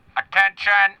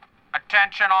Attention,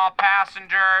 attention all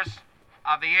passengers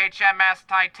of the HMS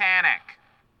Titanic.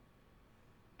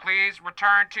 Please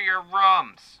return to your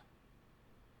rooms.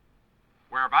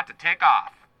 We're about to take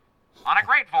off on a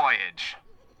great voyage.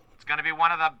 It's going to be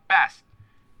one of the best.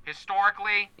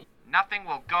 Historically, nothing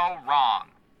will go wrong.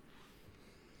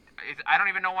 I don't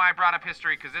even know why I brought up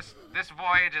history, because this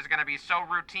voyage is going to be so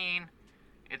routine,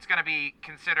 it's going to be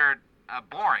considered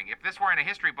boring. If this were in a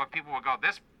history book, people would go,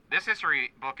 this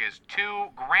history book is too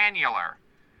granular.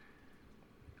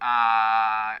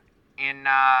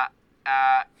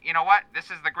 You know what? This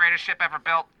is the greatest ship ever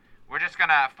built. We're just going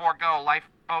to forego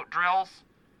lifeboat drills,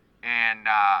 and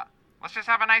let's just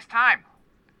have a nice time.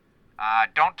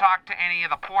 Don't talk to any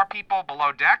of the poor people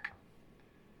below deck.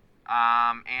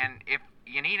 And if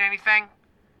you need anything,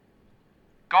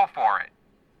 go for it.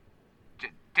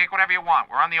 Take whatever you want.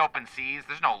 We're on the open seas.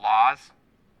 There's no laws.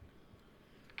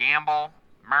 Gamble,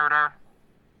 murder.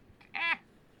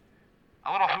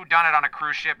 A little whodunit on a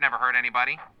cruise ship never hurt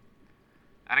anybody.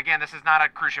 And again, this is not a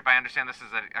cruise ship. I understand this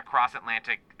is a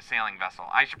cross-Atlantic sailing vessel.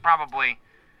 I should probably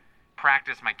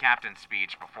practice my captain's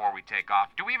speech before we take off.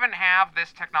 Do we even have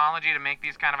this technology to make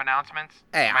these kind of announcements?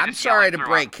 Hey, I'm sorry to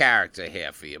break character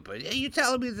here for you, but are you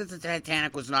telling me that the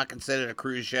Titanic was not considered a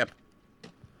cruise ship?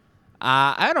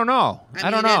 I don't know. I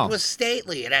don't know. It was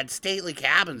stately. It had stately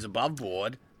cabins above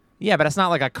board. Yeah, but it's not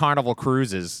like a Carnival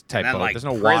Cruises type boat. Like there's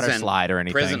no water slide or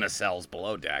anything. Prisoner cells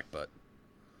below deck, but...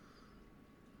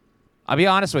 I'll be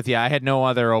honest with you. I had no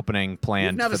other opening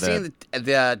planned. You've never seen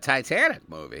the Titanic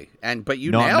movie, but you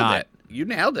nailed it. You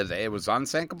nailed it. It was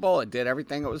unsinkable. It did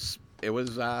everything it was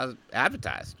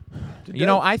advertised. You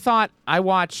know, I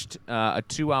watched a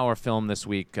 2-hour film this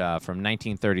week from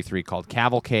 1933 called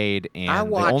Cavalcade, and I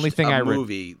watched the only thing a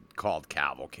movie called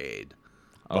Cavalcade.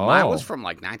 But Oh. mine was from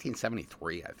like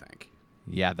 1973, I think.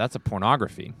 Yeah, that's a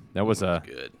pornography. That was It was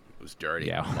good. It was dirty.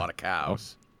 Yeah. A lot of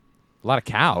cows. A lot of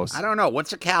cows. I don't know.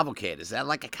 What's a cavalcade? Is that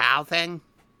like a cow thing?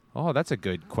 Oh, that's a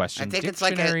good question. I think it's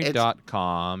like a...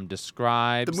 Dictionary.com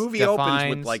describes... The movie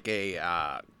opens with like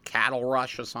a cattle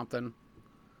rush or something.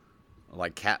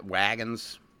 Like cat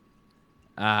wagons.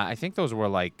 I think those were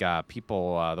like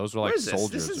people... those were like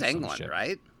soldiers. This is England, shit.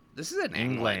 right? This is in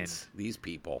England. These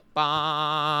people. A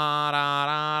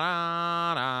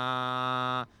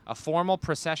formal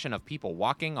procession of people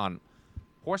walking on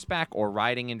horseback or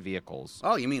riding in vehicles.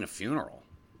 Oh, you mean a funeral?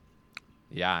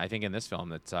 Yeah, I think in this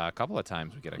film, it's a couple of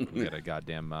times we get a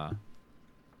goddamn... A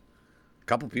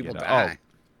couple people die.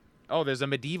 Oh, there's a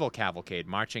medieval cavalcade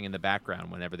marching in the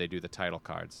background whenever they do the title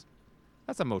cards.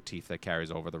 That's a motif that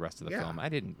carries over the rest of the film. I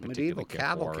didn't particularly care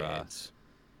cavalcades.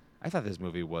 I thought this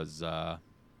movie was... a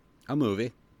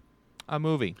movie. A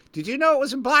movie. Did you know it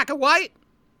was in black and white?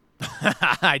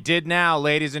 I did now,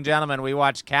 ladies and gentlemen. We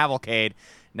watched Cavalcade,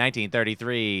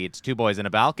 1933. It's Two Boys in a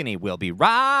Balcony. We'll be right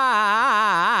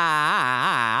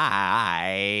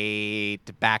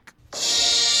back.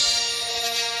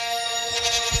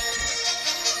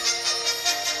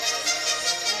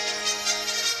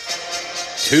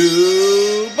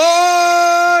 Two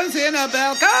boys in a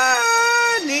balcony,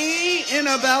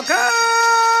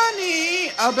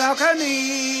 a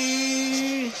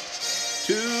balcony.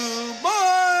 Two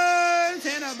boys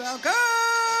in a balcony,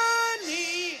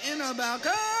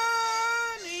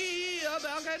 a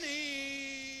balcony.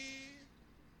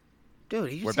 Dude,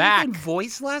 are you We're taking back.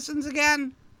 voice lessons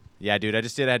again? Yeah, dude, I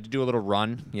had to do a little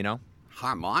run, you know?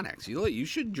 Harmonics. You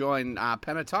should join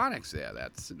Pentatonics there.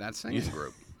 That's that singing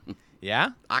group.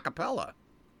 Yeah? Acapella.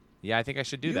 Yeah, I think I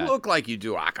should do You that. look like you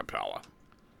do acapella.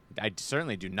 I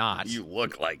certainly do not. You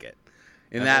look like it.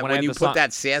 And That when I when have you the put song-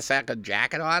 that Seersucker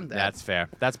jacket on, That's fair.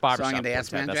 That's barbershop. Song and Dance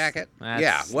quartet. Man That's- jacket. that's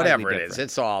Yeah, slightly whatever it is, different.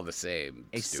 it's all the same.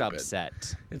 A stupid.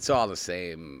 subset. It's all the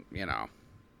same. You know,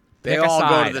 they Pick a all go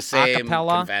side. to the same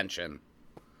Acapella? convention.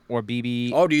 Or BB.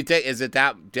 Oh, do you think is it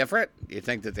that different? Do you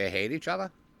think that they hate each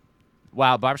other?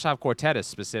 Wow, barbershop quartet is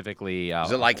specifically. Is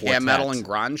it like hair quartet. metal and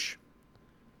grunge?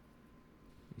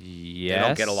 Yes. They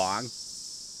don't get along?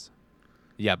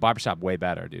 Yeah, barbershop way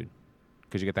better, dude.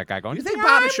 Because you get that guy going. You think "Yeah,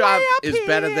 barbershop I'm way up is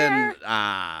better here." than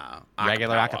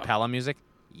regular acapella? acapella music?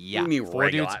 Yeah. What do you mean Four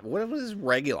regular? dudes. What is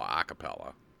regular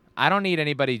acapella? I don't need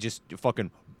anybody just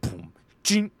fucking boom,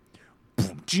 ching,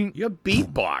 boom, ching. You're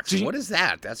beatboxing. What is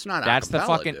that? That's not That's the acapella,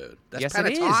 fucking- dude. That's Yes, it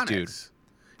is, pentatonics. dude.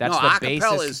 That's no, the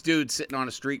acapella basis. is dude sitting on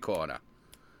a street corner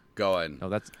going. No,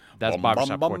 that's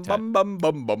Barbershop Quartet.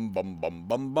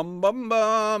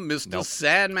 Mr. Nope.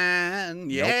 Sandman,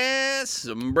 yes,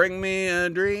 bring me a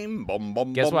dream.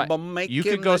 Guess what? You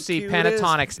could go see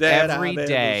Pentatonics every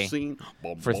day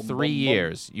for 3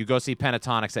 years. You go see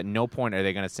Pentatonics. At no point are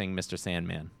they going to sing Mr.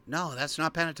 Sandman. No, that's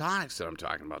not Pentatonics that I'm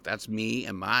talking about. That's me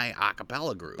and my a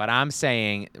cappella group. But I'm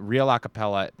saying real a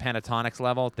cappella, Pentatonics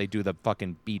level, they do the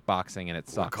fucking beatboxing and it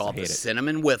sucks. We're called I hate the it.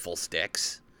 Cinnamon Wiffle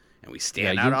Sticks. And we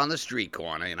stand out on the street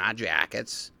corner in our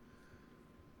jackets.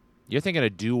 You're thinking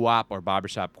of doo-wop or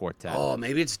Barbershop Quartet. Oh,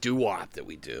 maybe it's doo-wop that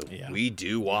we do. Yeah. We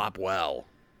doo-wop well.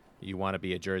 You want to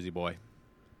be a Jersey boy.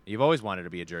 You've always wanted to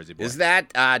be a Jersey boy. Is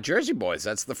that Jersey Boys?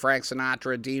 That's the Frank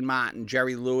Sinatra, Dean Martin,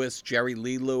 Jerry Lewis, Jerry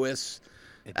Lee Lewis.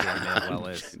 It damn well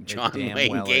is. John Wayne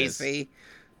Gacy.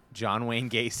 John Wayne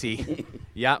Gacy.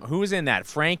 Yeah, who's in that?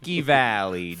 Frankie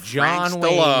Valli, Frank John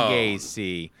Wayne Stallone.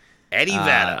 Gacy, Eddie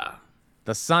Vedder.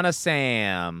 the son of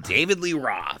Sam, David Lee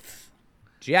Roth.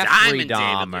 Jeffrey Diamond David Lee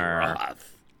Dahmer,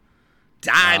 Roth.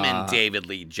 Diamond David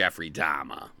Lee Jeffrey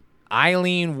Dahmer.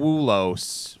 Eileen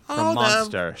Wulos from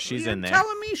Monster. She's you're in there.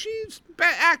 telling me she's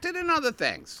acted in other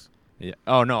things. Yeah.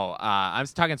 Oh, no. I'm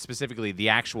talking specifically the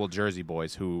actual Jersey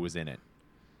Boys who was in it.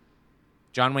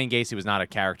 John Wayne Gacy was not a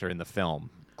character in the film.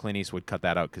 Clint Eastwood cut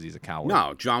that out because he's a coward.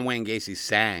 No, John Wayne Gacy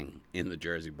sang in the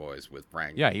Jersey Boys with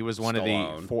Frank. Yeah, he was one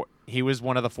Stallone. of the four. He was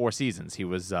one of the Four Seasons. He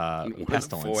was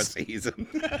Pestilence, Four seasons.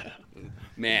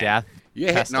 Man, Death, you're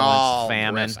hitting Pestilence, all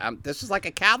Famine. riffs. This is like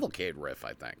a cavalcade riff,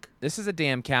 I think. This is a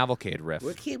damn cavalcade riff.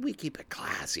 We keep it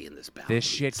classy in this battle. This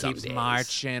shit some keeps days.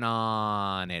 marching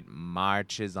on. It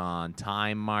marches on.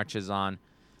 Time marches on.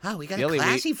 Oh, we got Billy, a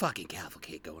classy fucking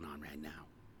cavalcade going on right now.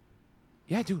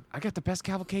 Yeah, dude, I got the best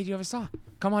cavalcade you ever saw.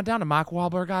 Come on down to Mark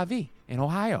Wahlberg RV in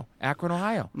Ohio, Akron,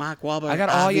 Ohio. Mark Wahlberg, I got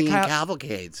all your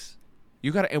cavalcades.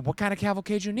 You got what kind of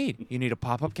cavalcade you need? You need a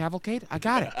pop-up cavalcade? I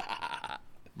got it.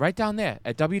 Right down there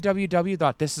at This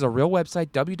is a real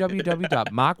website,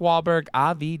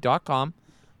 www.markwahlbergrv.com.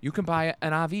 You can buy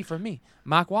an RV from me,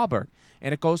 Mark Wahlberg.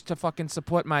 And it goes to fucking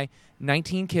support my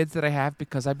 19 kids that I have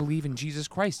because I believe in Jesus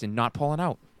Christ and not pulling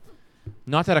out.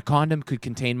 Not that a condom could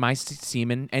contain my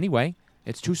semen anyway.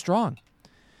 It's too strong.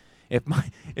 If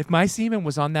my semen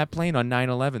was on that plane on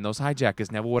 9/11, those hijackers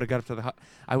never would have got up to the.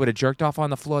 I would have jerked off on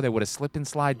the floor. They would have slipped and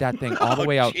slide that thing all the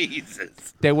way out.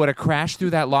 Jesus. They would have crashed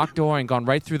through that locked door and gone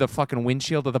right through the fucking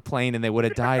windshield of the plane, and they would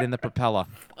have died in the propeller.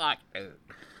 Fuck.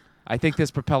 I think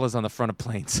there's propellers on the front of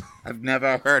planes. I've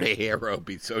never heard a hero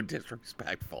be so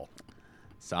disrespectful.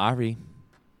 Sorry.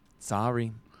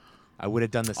 I would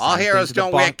have done the same All thing heroes to the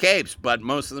don't wear bunk. capes, but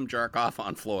most of them jerk off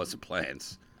on floors of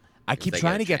planes. I keep they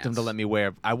trying get to a get them to chance. let me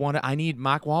wear. I need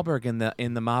Mark Wahlberg in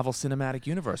the Marvel Cinematic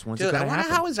Universe. When's it Dude, I gonna wonder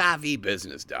happen? how his RV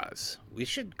business does. We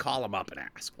should call him up and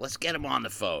ask. Let's get him on the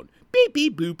phone. Beep,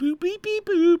 beep, boop, boop, beep, beep,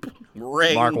 boop.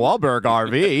 Ring. Mark Wahlberg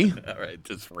RV. All right,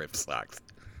 this riff sucks.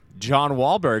 John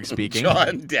Wahlberg speaking.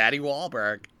 John Daddy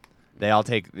Wahlberg. They all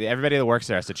everybody that works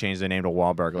there has to change their name to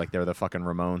Wahlberg like they're the fucking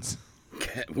Ramones.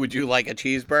 Would you like a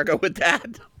cheeseburger with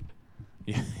that?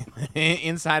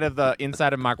 inside of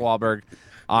Mark Wahlberg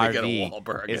They get a RV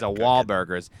Wahlburger. is a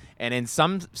Wahlburgers, and in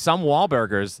some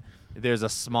Wahlburgers there's a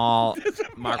small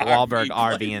Mark Wahlberg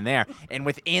RV place. in there, and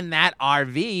within that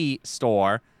RV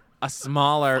store, a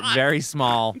smaller, very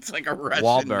small It's like a Russian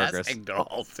Wahlburgers. nesting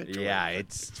doll situation. Yeah,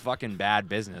 it's fucking bad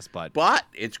business, but But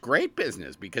it's great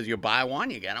business because you buy one,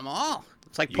 you get them all.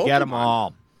 It's like you get them Pokemon.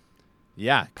 all.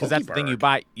 Yeah, because that's the thing.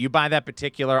 Pokeberg. You buy that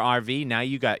particular RV. Now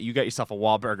you got yourself a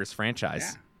Wahlburgers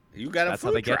franchise. Yeah. You got a That's food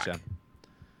how they truck. get you.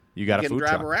 You got You a can food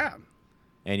drive truck, around.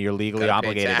 and you're legally Gotta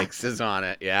obligated pay to taxes on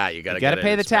it. Yeah, you got to You got to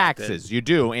pay the taxes. You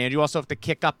do, and you also have to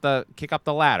kick up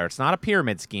the ladder. It's not a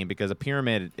pyramid scheme because a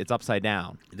pyramid it's upside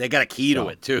down. They got a key to So-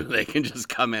 it too. They can just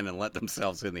come in and let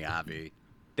themselves in the RV.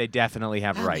 They definitely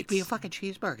have rights, Make me a fucking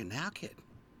cheeseburger now, kid.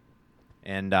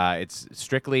 and it's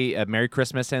strictly a Merry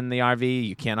Christmas in the RV.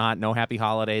 You cannot no Happy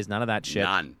Holidays, none of that shit.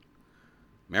 None.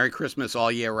 Merry Christmas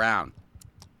all year round.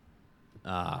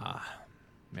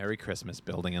 Merry Christmas,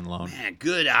 building and loan. Man,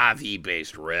 good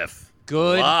RV-based riff.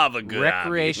 Good Love a good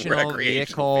recreational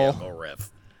recreational vehicle. riff.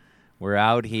 We're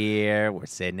out here. We're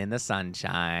sitting in the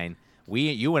sunshine.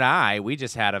 You and I, we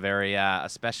just had a very a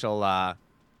special.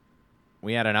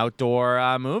 We had an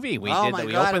outdoor movie. We Oh did. my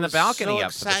We God, opened it the was balcony so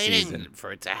up for the exciting season.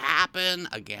 for it to happen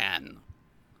again.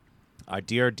 Our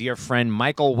dear friend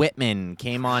Michael Whitman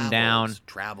came on down.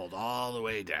 Traveled all the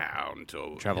way down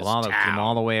to Traveled his all town, came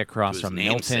all the way to across his from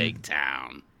Milton. namesake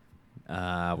town.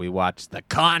 We watched The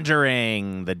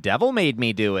Conjuring. The Devil Made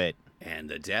Me Do It. And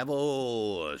the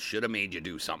devil should have made you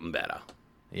do something better.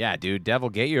 Yeah, dude, Devil,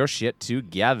 get your shit The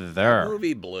together.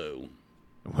 movie blew.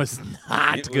 was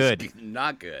not good.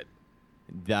 Not good.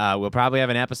 We'll probably have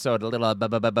an episode, a little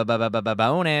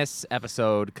bonus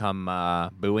episode come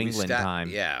Boo England time.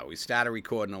 Yeah, we started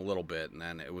recording a little bit, and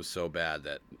then it was so bad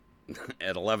that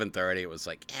at 11:30 it was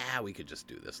like, yeah, we could just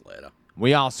do this later.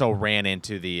 We also ran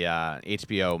into the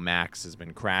HBO Max has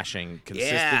been crashing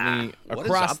consistently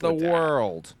across the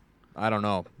world. I don't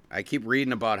know. I keep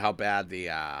reading about how bad the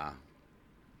app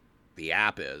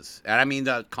is, and I mean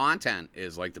the content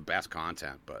is like the best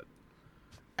content, but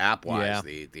app-wise,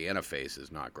 the interface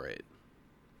is not great.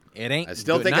 It ain't. I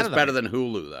still think it's better than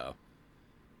Hulu, though.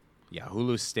 Yeah,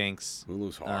 Hulu stinks.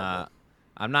 Hulu's horrible.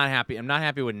 I'm not happy. I'm not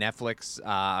happy with Netflix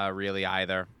really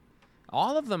either.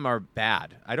 All of them are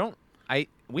bad.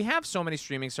 We have so many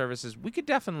streaming services. We could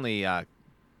definitely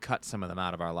cut some of them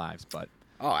out of our lives, but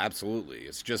oh, absolutely.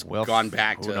 It's just gone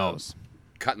back who to knows?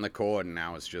 Cutting the cord, and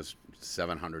now it's just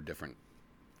 700 different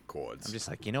cords. I'm just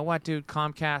like, you know what, dude?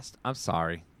 Comcast, I'm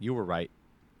sorry. You were right.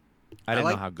 I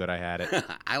didn't know how good I had it.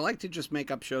 I like to just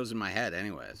make up shows in my head,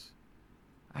 anyways.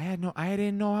 I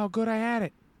didn't know how good I had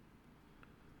it.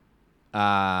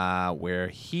 We're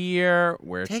here.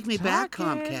 Take me back,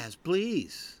 Comcast,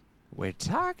 please. We're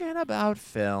talking about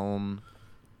film.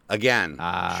 Again,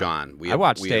 Sean, we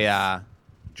have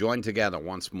joined together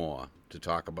once more to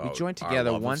talk about we joined together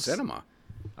our love once of cinema.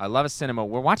 I love cinema.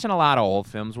 We're watching a lot of old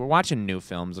films. We're watching new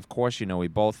films. Of course,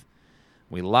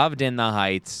 we loved In the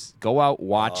Heights. Go out,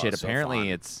 watch it. So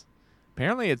apparently it's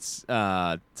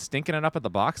stinking it up at the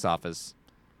box office.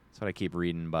 That's what I keep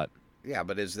reading, but yeah,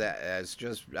 but it's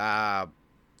just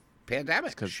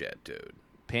pandemic shit, dude.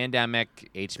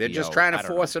 Pandemic, HBO. They're just trying to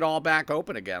force it all back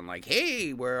open again. Like,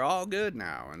 hey, we're all good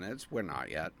now, and we're not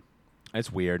yet.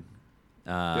 It's weird.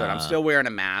 Dude, I'm still wearing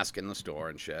a mask in the store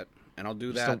and shit, and I'll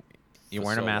do that. You're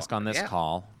wearing a mask on this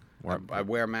call. I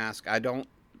wear a mask. I don't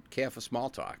care for small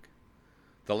talk.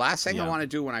 The last thing I want to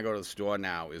do when I go to the store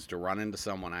now is to run into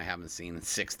someone I haven't seen in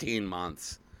 16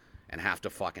 months and have to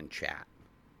fucking chat.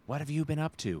 What have you been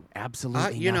up to?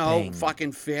 Absolutely nothing.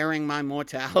 Fucking fearing my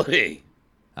mortality.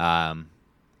 Yeah,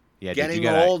 getting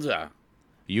older.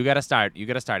 You gotta start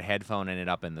headphoning it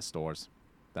up in the stores.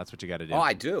 That's what you gotta do. Oh,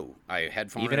 I do. I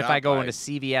headphone Even it if up, I go into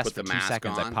CVS for 2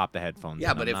 seconds, on. I pop the headphones.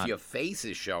 Yeah, but if your face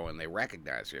is showing, they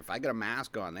recognize you. If I get a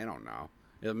mask on, they don't know.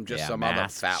 I'm just some other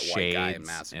fat white guy in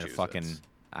Massachusetts. And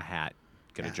a hat.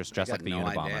 Gonna just dress like the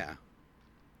Unabomber.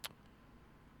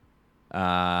 Idea.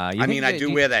 I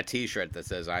do wear that T-shirt that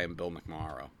says "I am Bill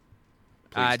McMorrow."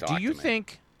 Do you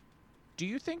think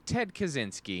Ted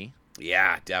Kaczynski?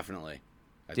 Yeah, definitely.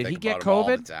 Did he get COVID? All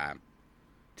the time.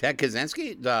 Ted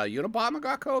Kaczynski, the Unabomber,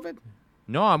 got COVID?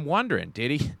 No, I'm wondering.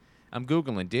 Did he? I'm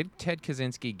Googling. Did Ted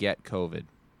Kaczynski get COVID?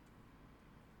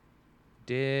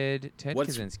 Did Ted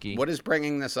Kaczynski? What is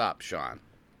bringing this up, Sean?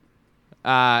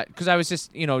 Because I was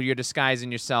just, you're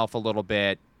disguising yourself a little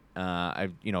bit.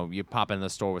 You pop in the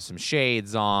store with some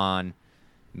shades on,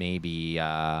 maybe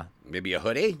a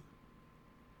hoodie,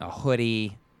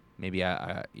 maybe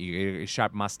a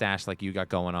sharp mustache like you got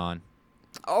going on.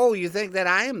 Oh, you think that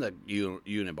I am the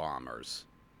Unabombers?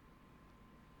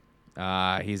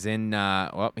 He's in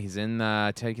Ted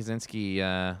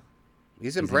Kaczynski.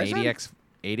 He's in prison.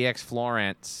 ADX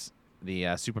Florence, the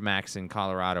Supermax in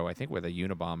Colorado. I think where the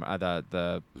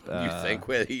Unabomber.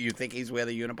 You think he's where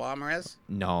the Unabomber is?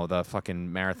 No, the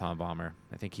fucking marathon bomber.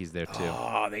 I think he's there too.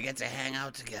 Oh, they get to hang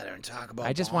out together and talk about.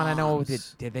 I just want to know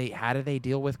how did they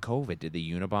deal with COVID? Did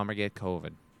the Unabomber get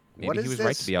COVID? Maybe he was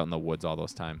right to be out in the woods all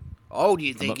those time. Oh, do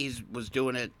you think he was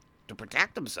doing it to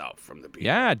protect himself from the people?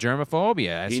 Yeah,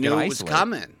 germophobia. He knew it was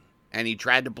coming, and he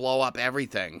tried to blow up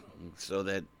everything so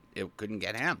that it couldn't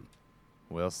get him.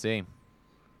 We'll see.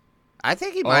 I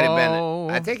think he might have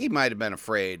been. I think he might have been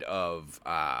afraid of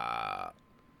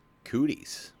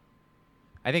cooties.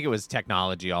 I think it was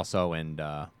technology also, and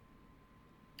well,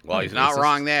 he's not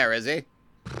wrong there, is he?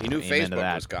 He knew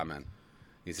Facebook was coming.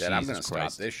 He said, "I'm going to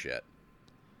stop this shit."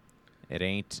 It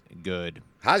ain't good.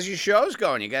 How's your shows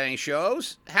going? You got any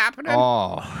shows happening?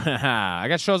 Oh, I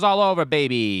got shows all over,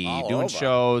 baby. Doing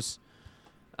shows.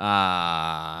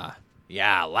 Yeah,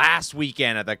 last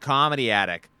weekend at the Comedy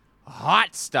Attic.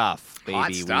 Hot stuff, baby.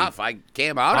 Hot stuff. I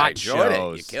came out. I enjoyed it.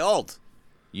 You killed.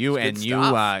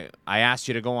 I asked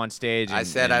you to go on stage. I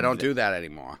said I don't do that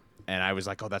anymore. And I was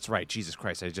like, oh, that's right. Jesus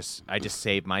Christ. I just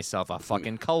saved myself a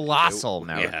fucking colossal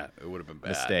it would have been bad.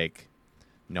 Mistake.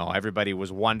 No, everybody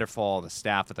was wonderful. The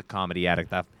staff at the Comedy Attic,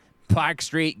 the Park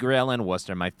Street Grill in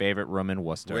Worcester, my favorite room in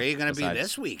Worcester. Where are you going to be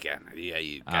this weekend? Yeah,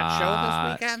 you got a show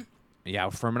this weekend? Yeah,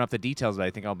 we're firming up the details, but I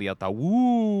think I'll be out the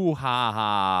woo ha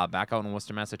ha back out in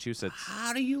Worcester, Massachusetts.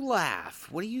 How do you laugh?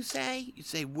 What do you say? You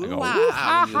say I woo go, ha woo ha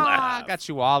ha when you ha. laugh. Got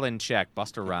you all in check,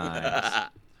 Buster Rhymes.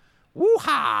 Woo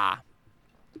ha.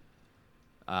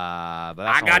 But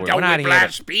that's I all got we're the not here.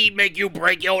 whiplash speed make you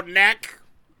break your neck.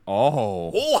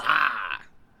 Oh, Woo ha!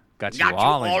 got you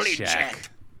all in check.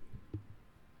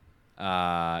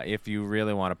 If you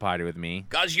really want to party with me,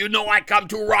 Cause you know I come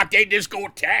to rock a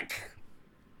discotheque.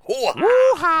 Woo ha!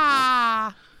 woo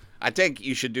ha. I think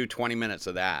you should do 20 minutes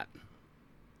of that.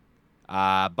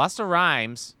 Busta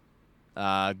Rhymes,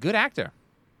 good actor.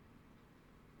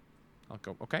 I'll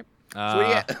go, okay.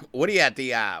 So what do you at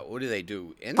the what do they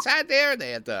do inside there?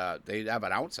 They have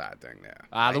an outside thing there.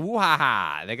 The woo ha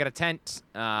ha. They got a tent.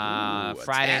 a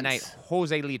Friday tent. night,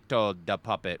 Joselito the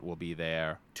puppet will be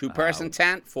there. 2-person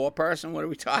tent, 4-person. What are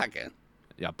we talking?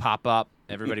 Yeah, pop up.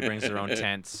 Everybody brings their own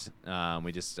tents.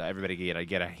 We just everybody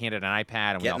get a handed an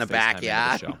iPad and we Get all in the FaceTime into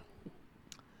backyard. the show.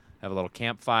 Have a little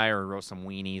campfire, roast some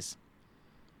weenies.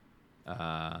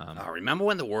 Remember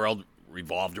when the world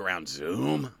revolved around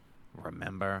Zoom?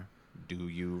 Remember? Do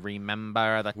you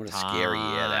remember the What a time? scary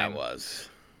year that was.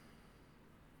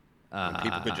 When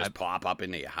people could just pop up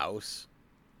into your house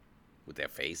with their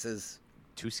faces.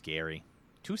 Too scary.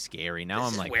 Too scary. Now This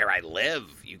I'm is like, where I live.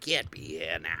 You can't be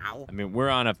here now. I mean, we're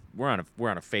on a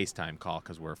FaceTime call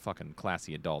because we're fucking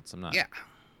classy adults. I'm not. Yeah,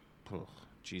 Oh,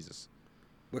 Jesus.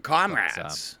 we're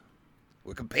comrades.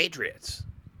 We're compatriots.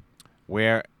 We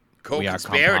are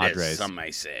Co-conspirators, compadres. some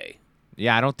may say.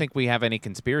 Yeah, I don't think we have any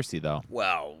conspiracy though.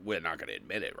 Well, we're not going to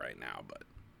admit it right now, but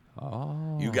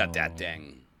Oh. you got that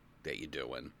thing that you're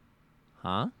doing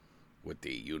Huh? with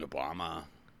the Unabomber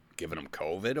giving them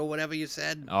COVID or whatever you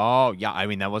said. Oh, yeah. I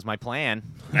mean, that was my plan.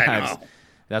 I know.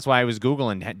 That's why I was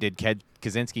Googling, did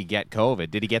Kaczynski get COVID?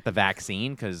 Did he get the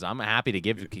vaccine? Because I'm happy to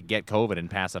get COVID and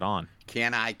pass it on.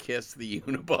 Can I kiss the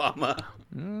Unabomber?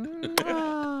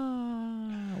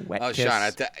 Wet Oh, kiss.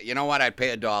 Sean, you know what? I'd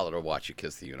pay $1 to watch you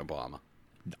kiss the Unabomber.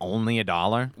 Only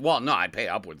 $1? Well, no, I'd pay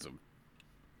upwards of.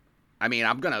 I mean,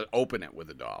 I'm going to open it with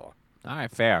 $1. All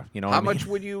right, fair. You know How what I mean? much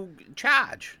would you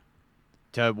charge?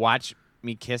 To watch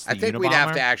me kiss the I think Unabomber? we'd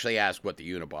have to actually ask what the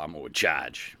Unabomber would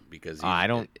charge because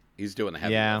he's doing the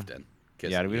heavy lifting.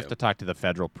 Kissing Yeah, we you. have to talk to the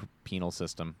federal penal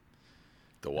system.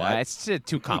 The what? It's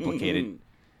too complicated.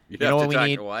 You'd you have know to what we talk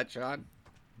need? to what, Sean?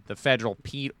 The federal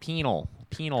penal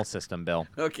system, Bill.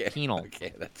 Okay. Penal.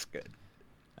 Okay, that's good.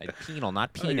 Penal,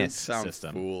 not Oh, you penis sound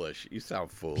system. foolish. You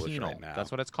sound foolish Penal. right now. That's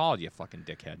what it's called, you fucking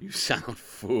dickhead. You sound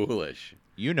foolish.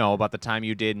 You know about the time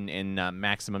you did in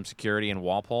maximum security in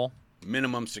Walpole?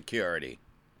 Minimum security.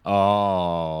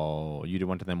 Oh, you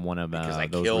went to them one of Because I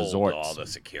those killed resorts. all the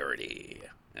security.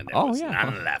 And there Oh, was yeah.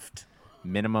 none left.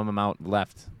 Minimum amount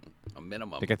left. A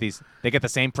minimum. They get the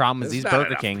same problem as There's these not Burger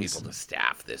enough Kings. people to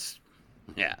staff this.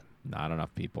 Yeah. Not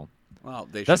enough people. Well,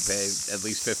 they The should pay at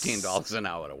least $15 an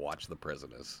hour to watch the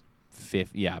prisoners.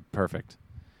 Yeah, perfect.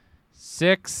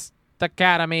 6th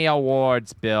Academy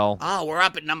Awards, Bill. Oh, we're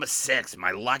up at number 6.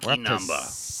 My lucky We're up number. to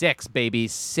 6, baby.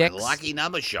 6. My lucky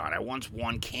number, Sean. I once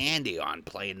won candy on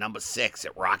playing number 6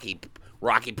 at Rocky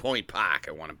Point Park.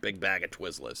 I won a big bag of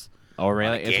Twizzlers. Oh,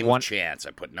 really? On a It's game one. of chance.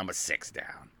 I put number 6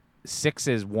 down. 6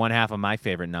 is one half of my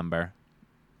favorite number.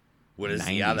 What is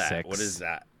the other? 96. What is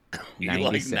that? You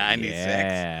 96. like 96?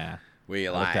 Yeah. Were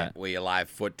you like that. live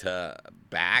foot to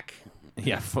back?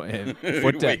 Yeah, foot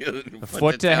Were to you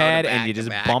foot to toe head, back and you to just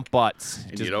back? bump butts.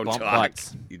 And Just you don't bump talk.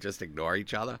 butts. You just ignore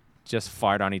each other? Just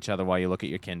fart on each other while you look at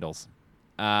your Kindles.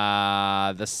 The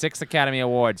 6th Academy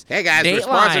Awards. Hey, guys, we're Dateline.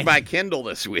 sponsored by Kindle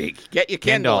this week. Get your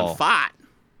Kindle Kindle. and fart.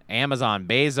 Amazon,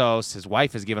 Bezos, his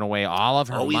wife has given away all of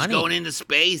her Oh, money. he's going into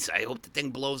space. I hope the thing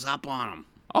blows up on him.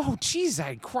 Oh,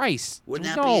 Jesus Christ.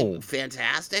 Wouldn't that no. be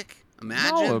fantastic? No,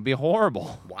 Imagine. it would be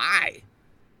horrible. Why?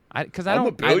 Because I I'm a don't.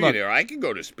 look, billionaire. I can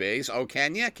go to space. Oh,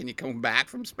 can you? Can you come back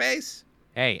from space?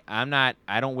 hey, I'm not.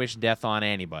 I don't wish death on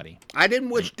anybody. I didn't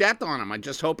wish death on him. I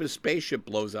just hope his spaceship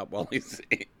blows up while he's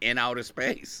in outer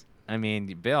space. I mean,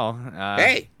 Bill.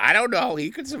 Hey, I don't know. He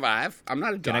could survive. I'm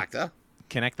not a Connect- doctor.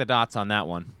 Connect the dots on that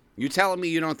one. You telling me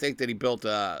you don't think that he built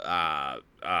a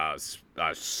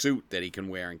suit that he can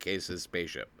wear in case his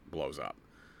spaceship blows up?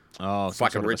 Oh, some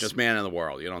Fucking sort of a richest man in the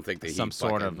world. You don't think that he some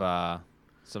sort fucking, of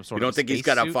You don't think he's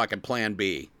got a spacesuit? fucking plan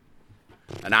B?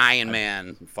 An Iron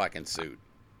Man fucking suit.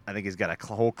 I think he's got a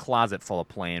whole closet full of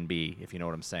Plan B, if you know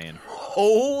what I'm saying.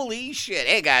 Holy shit.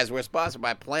 Hey, guys, we're sponsored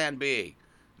by Plan B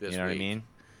this You know what I week. mean?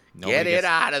 Get it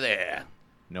out of there.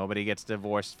 Nobody gets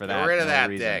divorced for that. Get rid of no that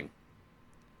reason.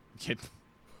 thing.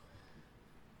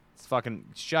 It's fucking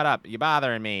shut up. You're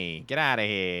bothering me. Get out of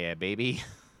here, baby.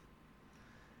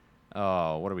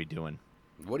 Oh, what are we doing?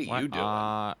 What are What? you doing?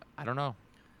 I don't know.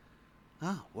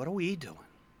 Oh, what are we doing?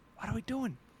 What are we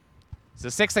doing? It's the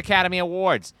 6th Academy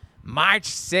Awards, March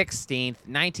 16th,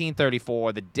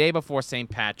 1934, the day before St.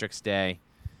 Patrick's Day.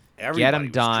 Everybody them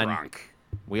was done. drunk.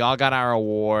 We all got our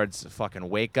awards. Fucking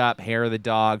wake up, hair of the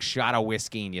dog, shot of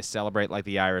whiskey, and you celebrate like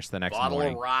the Irish the next Bottle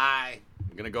morning. of rye.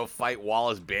 I'm going to go fight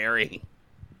Wallace Berry.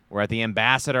 We're at the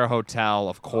Ambassador Hotel,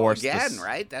 of course. Again,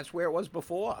 right? That's where it was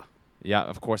before. Yeah,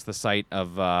 of course, the site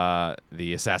of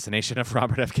the assassination of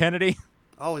Robert F. Kennedy.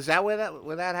 Oh, is that where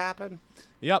that happened?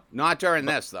 Yep. Not during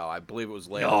this, though. I believe it was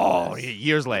later. Oh, than this.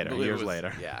 years I later. believe it Years was-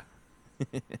 later. Yeah.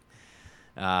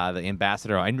 The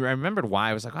Ambassador. I remembered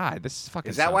why. I was like, this is fucking.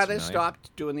 Is that why sounds they familiar.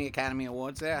 stopped doing the Academy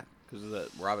Awards there? Because of the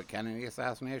Robert Kennedy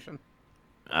assassination?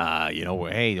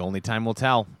 Hey, only time will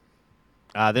tell.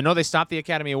 They stopped the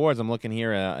Academy Awards. I'm looking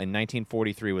here. In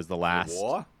 1943 was the last.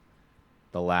 War?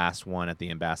 The last one at the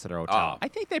Ambassador Hotel. Oh. I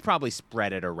think they probably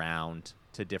spread it around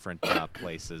to different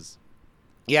places.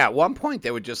 Yeah, at one point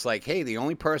they were just like, hey, the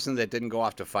only person that didn't go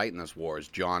off to fight in this war is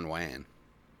John Wayne.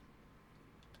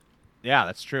 Yeah,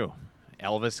 that's true.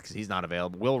 Elvis, because he's not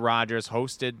available. Will Rogers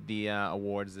hosted the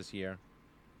awards this year.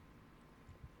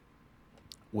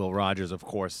 Will Rogers, of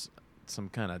course, some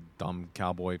kind of dumb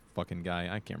cowboy fucking guy.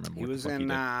 I can't remember He what was the fuck in, he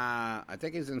did. I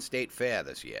think he's in State Fair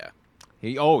this year.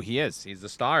 He is. He's the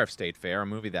star of State Fair, a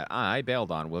movie that I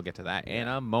bailed on. We'll get to that in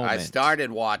a moment. I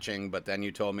started watching, but then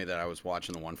you told me that I was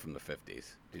watching the one from the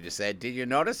 50s. Did you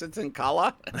notice it's in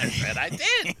color? And I said, I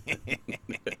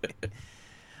did.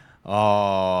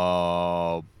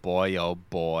 Oh,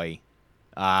 boy.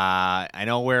 I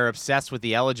know we're obsessed with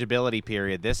the eligibility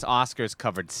period. This Oscars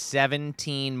covered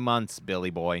 17 months,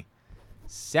 Billy boy.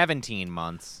 17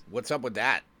 months. What's up with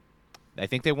that? I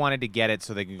think they wanted to get it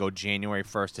so they could go January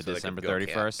 1st to So they December could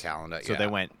go 31st. calendar, So yeah.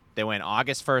 they went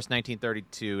August 1st,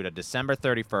 1932 to December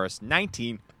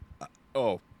 31st,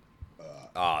 Oh,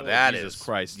 that is Jesus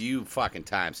Christ. You fucking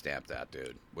timestamp that,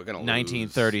 dude. We're gonna lose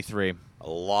 1933. a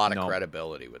lot of No.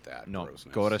 credibility with that. No,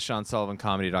 grossness. go to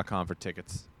SeanSullivanComedy.com for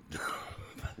tickets.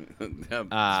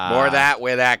 More of that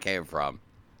where that came from.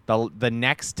 The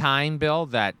next time, Bill,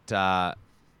 that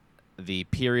the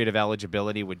period of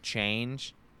eligibility would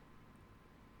change,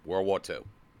 World War II.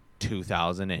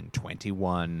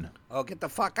 2021. Oh, get the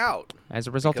fuck out. As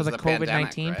a result Because of the of the pandemic,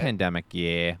 COVID-19 right? pandemic,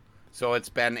 yeah. So it's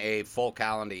been a full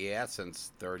calendar year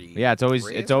since 30. Yeah, it's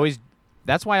always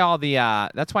that's why all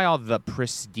the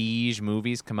prestige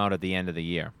movies come out at the end of the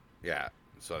year. Yeah.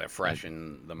 So they're fresh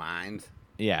in the mind.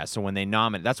 Yeah, so when they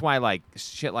nominate, that's why like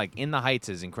shit like In the Heights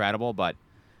is incredible, but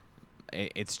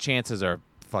its chances are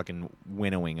fucking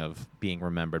winnowing of being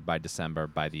remembered by December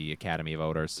by the Academy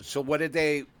voters. So what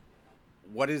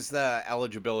is the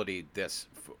eligibility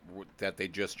that they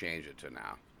just changed it to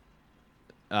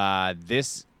now?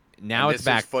 This And it's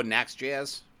back is for next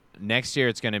year's. next year.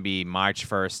 It's going to be March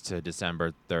 1st to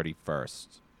December 31st.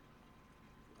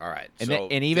 All right. And so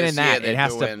and even this in that, year it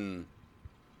has to.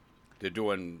 They're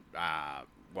doing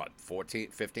what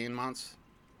 15 months?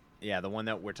 Yeah, the one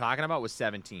that we're talking about was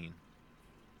 17.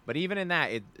 But even in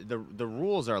that, the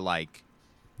rules are like.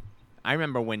 I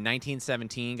remember when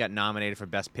 1917 got nominated for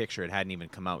Best Picture, it hadn't even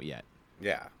come out yet.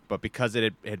 Yeah. But because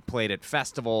it had played at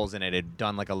festivals and it had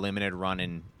done like a limited run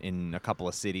in a couple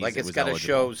of cities, Like it it's was got to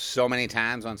eligible. show so many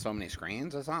times on so many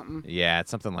screens or something. Yeah, it's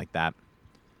something like that.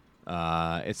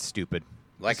 It's stupid.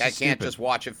 Like It's I can't stupid. just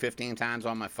watch it 15 times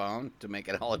on my phone to make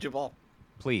it eligible.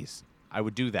 Please, I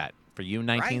would do that for you.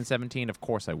 1917, of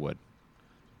course I would.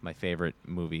 My favorite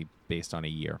movie based on a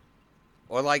year.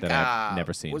 Or like That I've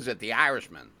never seen. Was it The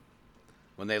Irishman?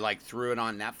 When they like threw it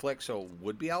on Netflix, so it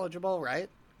would be eligible, right?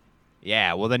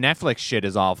 Yeah, well, the Netflix shit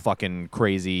is all fucking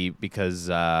crazy because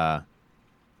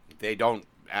They don't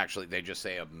actually. They just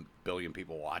say a billion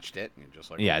people watched it, and you're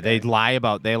just like, yeah, okay.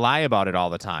 they lie about it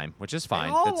all the time, which is fine.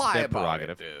 They all That's lie their about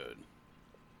prerogative. it, dude.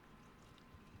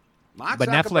 Mark But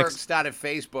Zuckerberg Netflix- started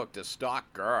Facebook to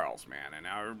stalk girls, man, and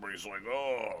now everybody's like,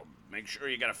 "Oh, make sure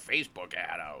you got a Facebook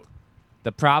ad out."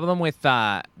 The problem with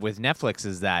Netflix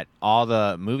is that all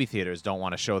the movie theaters don't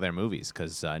want to show their movies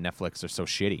because Netflix are so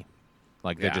shitty.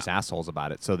 Like they're Yeah. just assholes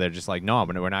about it. So they're just like, no,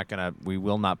 we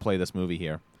will not play this movie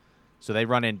here. So they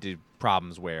run into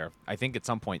problems where I think at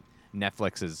some point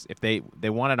Netflix is, if they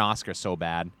want an Oscar so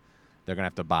bad, they're gonna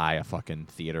have to buy a fucking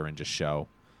theater and just show,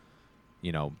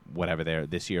 whatever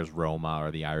this year's Roma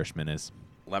or The Irishman is.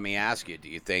 Let me ask you: do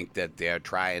you think that they're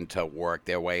trying to work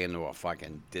their way into a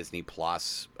fucking Disney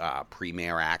Plus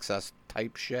Premier Access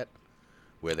type shit,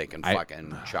 where they can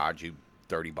fucking charge you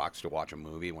 $30 to watch a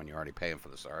movie when you're already paying for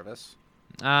the service?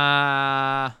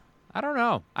 I don't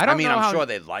know. I don't know I'm how, sure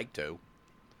they'd like to.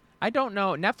 I don't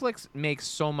know. Netflix makes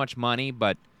so much money,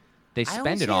 but They I spend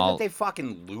always it hear all. that they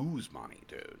fucking lose money,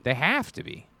 dude. They have to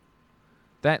be.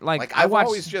 That Like I I've watched,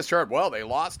 always just heard, well, they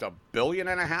lost $1.5 billion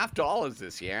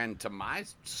this year, and to my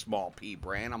small pea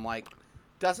brain, I'm like,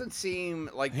 doesn't seem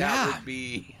like that Yeah. would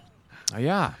be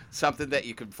Yeah. something that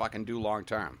you could fucking do long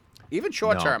term. Even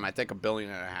short No. term, I think $1.5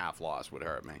 billion loss would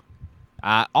hurt me.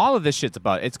 All of this shit's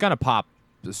it's gonna pop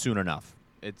soon enough.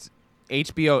 It's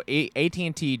HBO.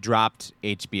 AT&T dropped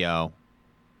HBO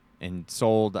and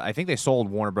sold. I think they sold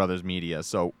Warner Brothers Media.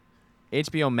 So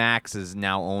HBO Max is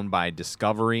now owned by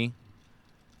Discovery.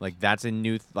 Like that's a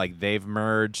new. Like they've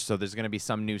merged. So there's gonna be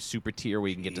some new super tier where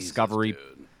you can get Jesus, Discovery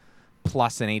dude.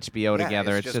 Plus and HBO Yeah,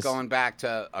 together. It's just going back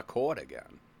to a cord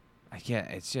again. Yeah,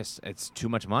 it's too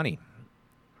much money.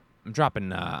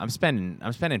 I'm spending.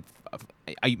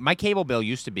 My cable bill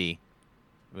used to be,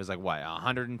 it was like what,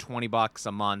 $120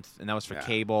 a month, and that was for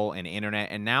cable and internet.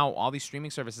 And now all these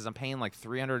streaming services, I'm paying like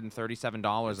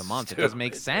 $337 a month. It doesn't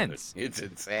make sense. It's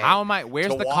insane. How am I?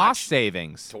 Where's the cost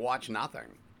savings? To watch nothing.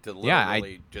 To Yeah,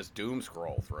 literally just doom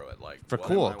scroll through it. Like For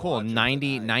what am I cool, watching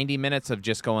 90 tonight? minutes of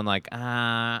just going like,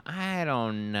 I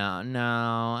don't know,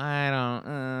 no, I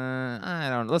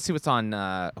don't. Let's see what's on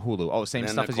Hulu. Oh, same And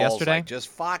then stuff as Nicole's yesterday. Like, just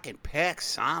fucking pick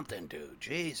something, dude.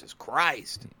 Jesus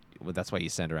Christ. Well, that's why you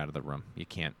send her out of the room. You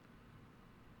can't.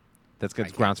 That's good I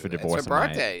can't grounds do for that. divorce. It's her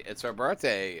birthday. It's her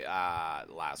birthday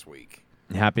last week.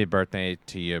 Happy birthday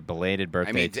to you, belated birthday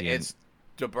I mean, to you, it's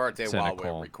the birthday to while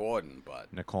Nicole. we're recording,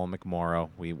 but Nicole McMorrow.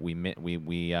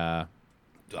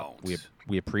 don't.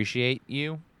 We appreciate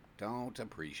you. Don't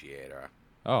appreciate her.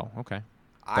 Oh, okay.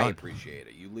 I Done. appreciate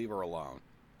it. You leave her alone.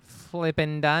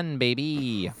 Flippin' done,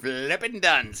 baby. Flippin'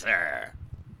 done, sir.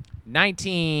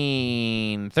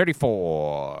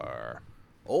 1934.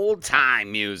 Old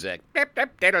time music.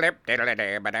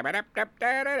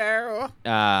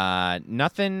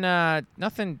 Nothing.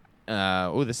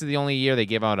 Oh, this is the only year they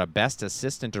give out a best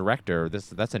assistant director.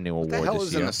 That's a new award What the hell this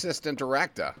is year. an assistant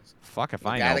director? Fuck if The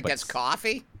I guy know. that but gets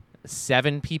coffee?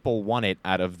 7 people won it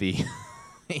out of the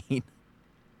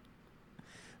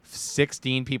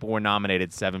 16 people were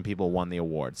nominated. 7 people won the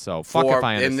award. So fuck if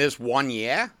I in understand. this 1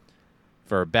 year?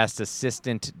 For best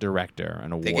assistant director,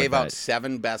 an award. They gave out that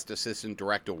 7 best assistant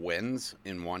director wins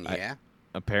in 1 year?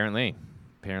 apparently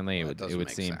That it doesn't would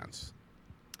make seem. sense.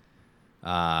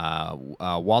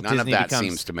 Walt None Disney of that becomes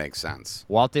seems to make sense.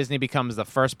 Walt Disney becomes the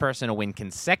first person to win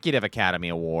consecutive Academy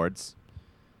Awards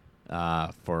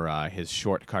for his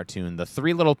short cartoon, The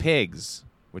Three Little Pigs,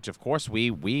 which of course we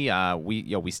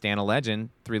stand a legend.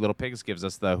 Three Little Pigs gives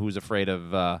us the "Who's Afraid of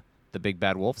the Big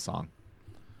Bad Wolf" song.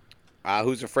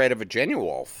 Who's Afraid of Virginia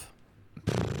Woolf?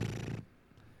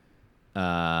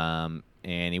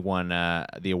 And he won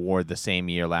the award the same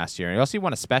year last year. And he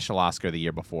won a special Oscar the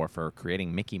year before for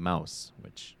creating Mickey Mouse,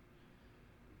 which,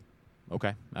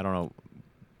 okay, I don't know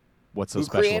what's so Who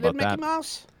special created about Mickey that.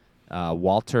 Mouse?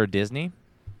 Walter Disney.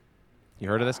 You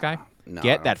heard of this guy? No, I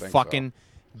Get don't that think fucking,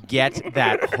 get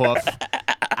that hoof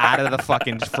out of the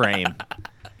fucking frame.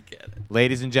 Get it.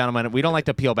 Ladies and gentlemen, we don't like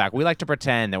to peel back. We like to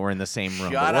pretend that we're in the same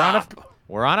room. Shut But up.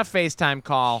 We're on a FaceTime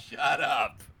call. Shut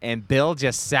up. And Bill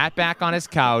just sat back on his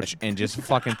couch and just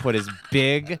fucking put his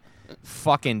big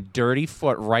fucking dirty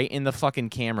foot right in the fucking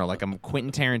camera like I'm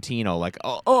Quentin Tarantino. Like,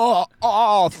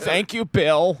 thank you,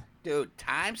 Bill. Dude,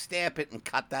 timestamp it and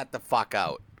cut that the fuck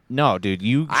out. No, dude,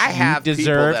 you people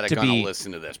deserve that are to gonna be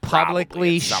listen to this publicly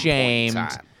probably at some point in shamed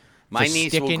time. My for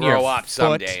niece will sticking grow your up foot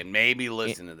someday and maybe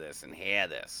listen to this and hear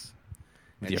this.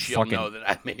 with And your she'll fucking know that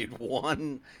I made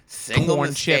one single corn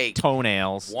mistake. chip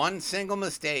toenails. One single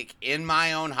mistake in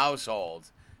my own household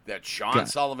that Sean God.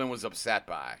 Sullivan was upset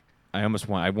by. I wanted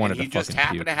And he to just fucking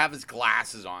happened puke. to have his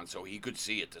glasses on so he could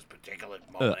see at this particular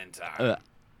moment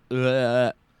in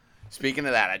time. Speaking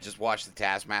of that, I just watched the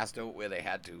Taskmaster where they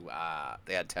had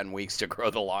 10 weeks to grow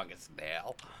the longest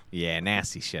nail. Yeah,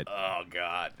 nasty shit. Oh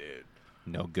god, dude.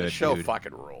 No The good, show dude.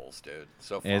 fucking rules, dude.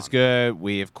 So fun. It's good.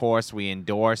 We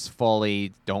endorse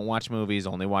fully. Don't watch movies.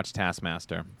 Only watch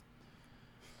Taskmaster.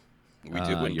 We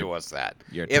do endorse that.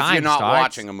 your If time you're not starts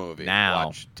watching a movie, now.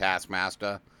 watch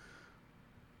Taskmaster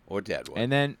or Deadwood.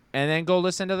 And then go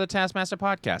listen to the Taskmaster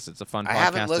podcast. It's a fun podcast. I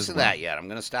haven't as listened to well. that yet. I'm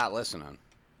going to start listening.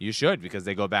 You should, because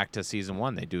they go back to season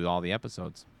 1. They do all the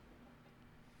episodes.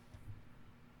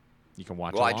 You can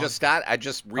watch. Well, along. I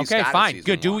just restarted Okay, fine. season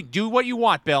Good. 1. Do what you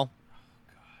want, Bill.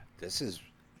 This is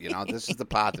the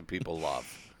part that people love.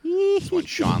 It's when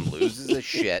Sean loses his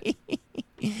shit.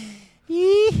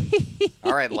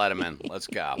 All right, Letterman, let's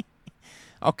go.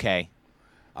 Okay.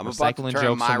 I'm about to Recycling turn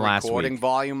jokes my from last recording week.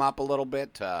 volume up a little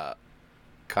bit to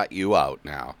cut you out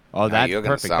now. Oh, Now that's you're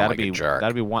gonna perfect. sound That'd like a be jerk.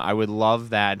 that'd be one. I would love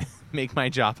that. Make my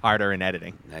job harder in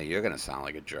editing. Now you're gonna sound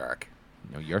like a jerk.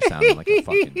 No, you're sounding like a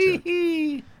fucking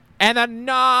jerk. And the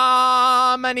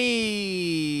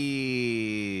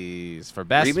nominees for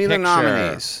Best Read me Picture. the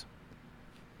nominees.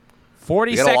 42nd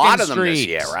We got a lot of Street. them this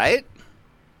year, right?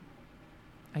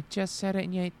 I just said it,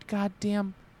 and you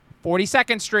goddamn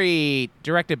 42nd Street,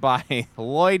 directed by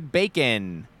Lloyd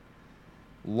Bacon.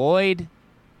 Lloyd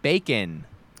Bacon.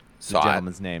 Is the Saw it.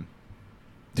 gentleman's name.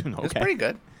 Okay. It's pretty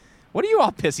good. What are you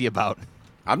all pissy about?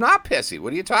 I'm not pissy.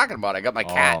 What are you talking about? I got my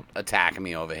cat Oh. attacking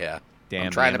me over here. Damn,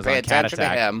 I'm trying to pay Amazon cat attention to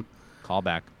attack. him. Call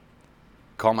back.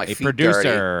 Call my A feet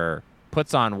producer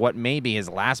puts on what may be his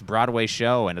last Broadway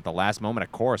show, and at the last moment, a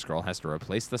chorus girl has to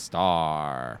replace the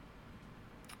star.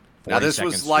 dirty. Now this 42nd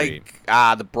was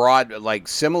Street. like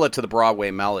similar to the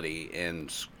Broadway melody in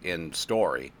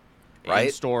Story, right?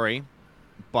 In Story,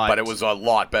 but it was a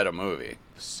lot better movie.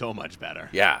 so much better.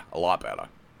 Yeah, a lot better.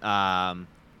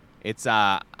 It's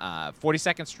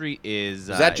 42nd Street is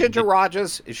Is that Ginger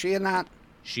Rogers? Is she in that?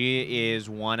 She is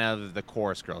one of the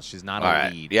chorus girls. She's not All a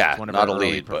right. lead. Yeah, it's one of not her a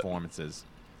early lead, but- performances.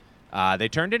 They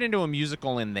turned it into a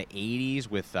musical in the 80s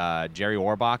with Jerry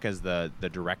Orbach as the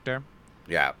director.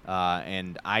 Yeah.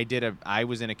 And I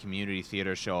was in a community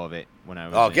theater show of it when I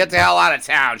was. Oh, in- get the hell out of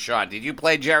town, Sean. Did you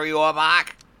play Jerry Orbach?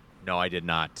 No, I did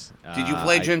not. Did you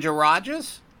play Ginger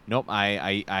Rogers? Nope.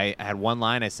 I had one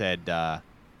line. I said,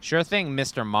 "Sure thing,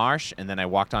 Mr. Marsh," and then I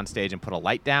walked on stage and put a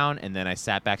light down, and then I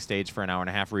sat backstage for an hour and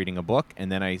a half reading a book,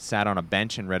 and then I sat on a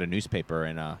bench and read a newspaper,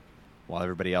 and while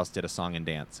everybody else did a song and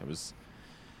dance. It was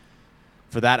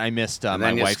for that I missed And my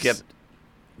then you wife's skipped.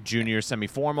 junior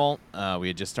semi-formal. We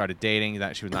had just started dating.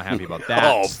 That she was not happy about that.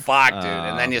 Oh, fuck, dude.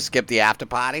 And then you skipped the after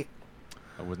party?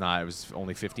 I was not. I was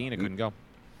only 15. I couldn't go.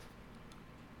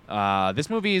 This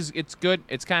movie it's good.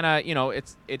 It's kind of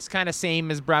it's kind of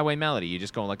same as Broadway Melody. You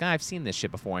just go like, I've seen this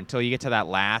shit before until you get to that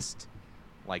last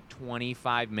like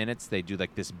 25 minutes. They do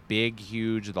like this big,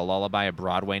 huge The Lullaby of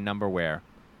Broadway number where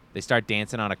they start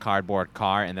dancing on a cardboard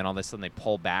car, and then all of a sudden they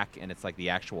pull back and it's like the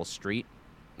actual street.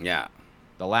 Yeah.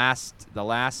 The last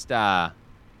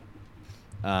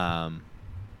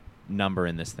number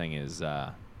in this thing is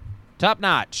Top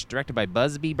Notch, directed by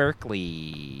Busby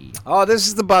Berkeley. Oh, this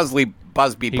is the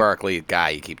Busby Berkeley guy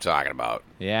you keep talking about.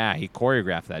 Yeah, he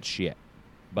choreographed that shit.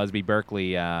 Busby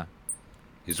Berkeley.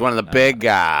 He's one of the big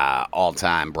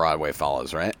all-time Broadway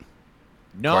fellas, right?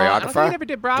 No, I don't think Choreographer? he never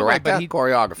did Broadway, Director? but he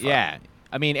Choreographer. Yeah,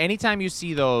 I mean, anytime you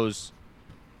see those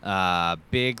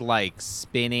big like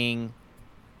spinning,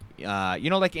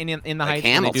 like in the Like Heights,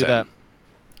 Hamilton. when they do the.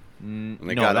 When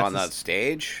they no, got that's on the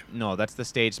stage? No, that's the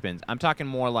stage spins. I'm talking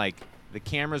more like the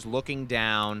camera's looking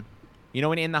down. You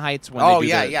know, in the Heights when they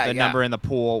do the number in the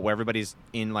pool where everybody's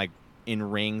in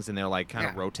rings and they're like kind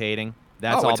of rotating.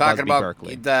 That's all we're talking Busby about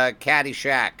Berkeley. the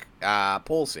Caddyshack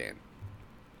pool scene.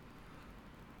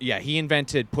 Yeah, he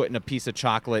invented putting a piece of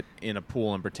chocolate in a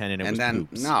pool and pretending it was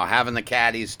poops. Having the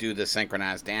caddies do the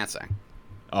synchronized dancing.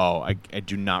 Oh, I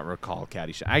do not recall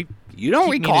Caddyshack. You don't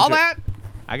keep meaning recall to- that?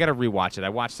 I gotta rewatch it. I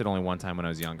watched it only one time when I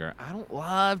was younger. I don't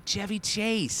love Chevy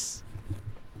Chase.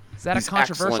 Is that He's a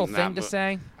controversial excellent in thing that to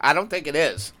say? I don't think it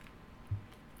is.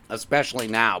 Especially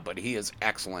now, but he is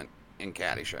excellent in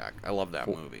Caddyshack. I love that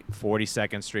movie.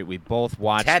 42nd Street. We both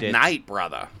watched Ted it. Knight,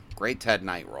 brother. Great Ted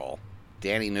Knight role.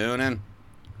 Danny Noonan.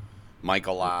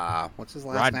 Michael, what's his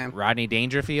last name? Rodney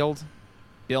Dangerfield.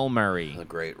 Bill Murray. The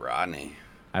great Rodney.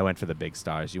 I went for the big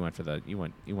stars. You went a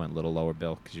little lower,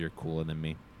 Bill, because you're cooler than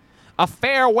me. A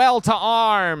Farewell to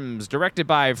Arms, directed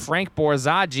by Frank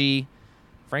Borzaghi.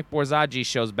 Frank Borzaghi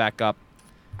shows back up.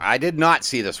 I did not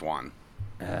see this one.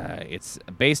 It's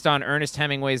based on Ernest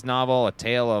Hemingway's novel, it's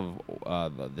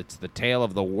the tale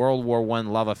of the World War I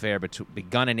love affair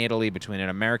begun in Italy between an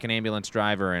American ambulance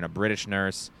driver and a British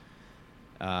nurse.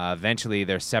 Eventually,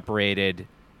 they're separated,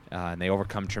 and they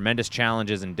overcome tremendous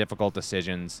challenges and difficult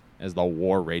decisions as the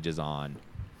war rages on.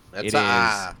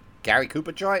 That's Gary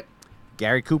Cooper joint?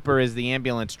 Gary Cooper is the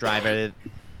ambulance driver.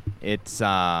 It's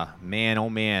man, oh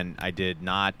man, I did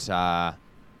not.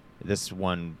 This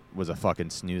one was a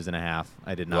fucking snooze and a half.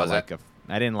 I did not like it.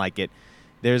 I didn't like it.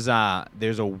 There's a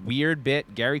weird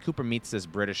bit. Gary Cooper meets this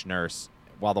British nurse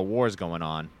while the war is going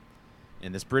on,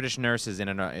 and this British nurse is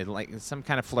in like some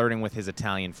kind of flirting with his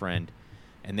Italian friend,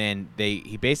 and then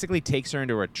he basically takes her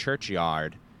into a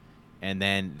churchyard, and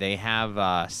then they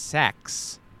have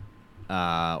sex.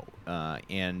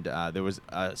 And there was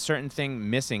a certain thing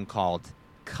missing called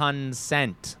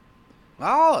consent.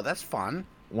 Oh, that's fun.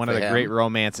 One of the great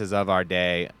romances of our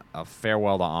day, A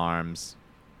Farewell to Arms.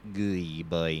 Gooey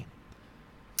boy.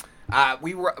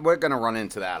 We're gonna run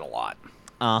into that a lot.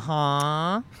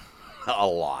 Uh-huh. A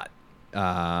lot.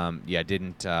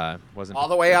 Yeah, wasn't All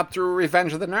the way up through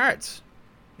Revenge of the Nerds.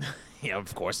 Yeah,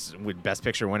 of course, with Best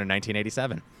Picture win in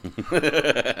 1987.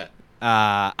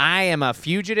 I Am a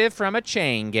Fugitive from a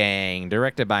Chain Gang,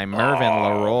 directed by Mervyn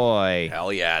LeRoy.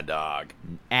 Hell yeah, dog.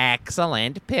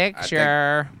 Excellent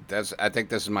picture. I think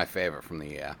this is my favorite from the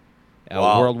year.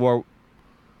 World War...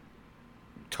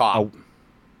 Top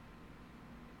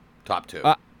 2.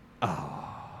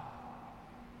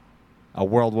 A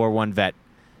World War I vet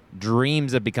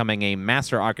dreams of becoming a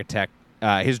master architect.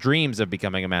 His dreams of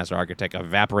becoming a master architect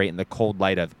evaporate in the cold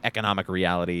light of economic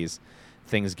realities.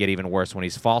 Things get even worse when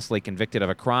he's falsely convicted of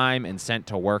a crime and sent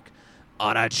to work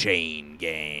on a chain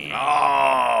gang.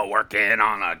 Oh, working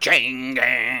on a chain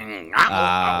gang.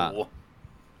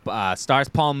 Stars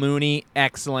Paul Mooney.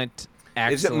 Excellent.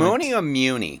 Is it Mooney or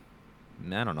Muni?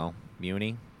 I don't know.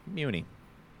 Muni.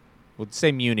 We'll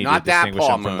say Muni Not to that distinguish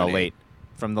Paul him from Mooney.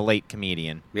 the late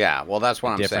comedian. Yeah, well, that's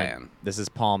what I'm saying. This is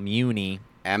Paul Muni.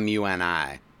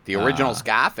 Muni. The original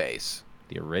Scarface.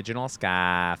 The original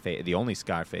Scarface. The only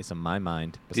Scarface in my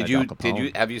mind.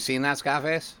 Have you seen that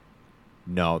Scarface?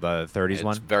 No, the 30s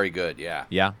one? It's very good, yeah.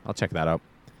 Yeah, I'll check that out.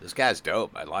 This guy's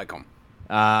dope. I like him.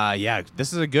 Yeah,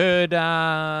 this is a good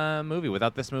movie.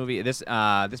 Without this movie, this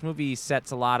movie sets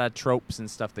a lot of tropes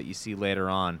and stuff that you see later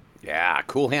on. Yeah,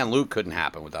 Cool Hand Luke couldn't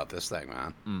happen without this thing,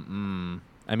 man.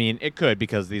 I mean, it could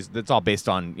because it's all based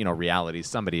on realities.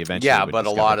 Somebody eventually. Yeah, would but a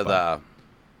discover, lot of the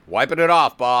wiping it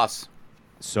off, boss.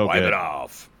 So Wipe good. it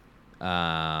off.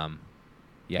 Yeah,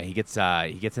 he gets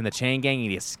in the chain gang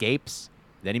and he escapes.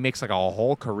 Then he makes like a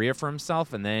whole career for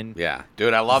himself, and then Yeah,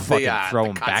 dude, I love fucking the throw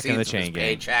him back in the cutscenes of chain his gang.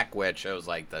 paycheck, which shows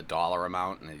like the dollar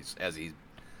amount, and as he's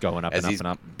going up and up and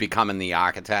up. becoming the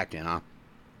architect,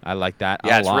 I like that.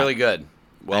 Yeah, a it's lot. really good.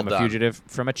 Well I'm done. a fugitive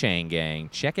from a chain gang.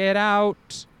 Check it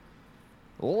out.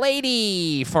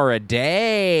 Lady for a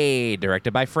Day,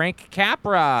 directed by Frank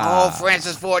Capra. Oh,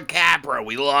 Francis Ford Capra,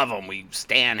 we love him. We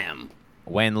stan him.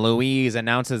 When Louise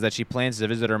announces that she plans to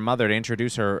visit her mother to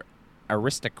introduce her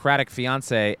aristocratic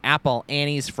fiancé, Apple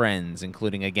Annie's friends,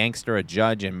 including a gangster, a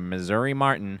judge, and Missouri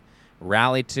Martin,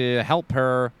 rally to help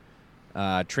her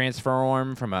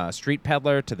transform from a street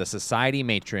peddler to the society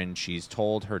matron she's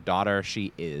told her daughter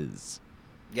she is.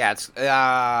 Yeah, it's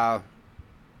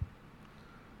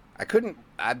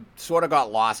I sort of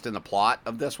got lost in the plot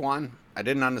of this one. I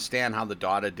didn't understand how the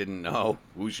daughter didn't know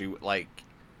who she like.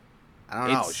 I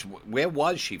don't know. Where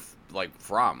was she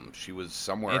from? She was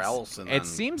somewhere else. And it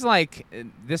seems like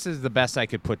this is the best I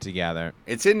could put together.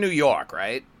 It's in New York,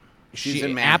 right? She's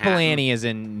in Manhattan. Apple Annie is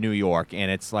in New York,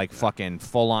 and it's like fucking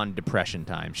full-on depression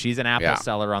time. She's an apple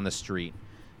seller on the street,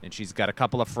 and she's got a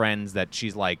couple of friends that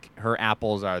she's like, her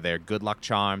apples are their good luck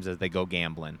charms as they go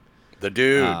gambling. The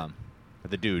dude.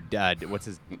 What's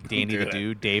his, Danny the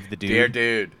dude? Dave the dude? Dear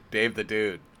dude. Dave the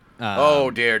dude.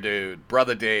 Oh, dear dude.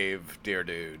 Brother Dave, dear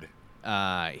dude.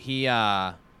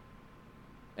 And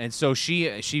so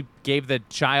she gave the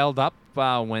child up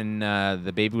when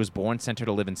the baby was born, sent her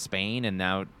to live in Spain, and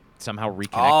now somehow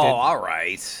reconnected. Oh, all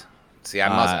right. See,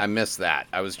 I missed that.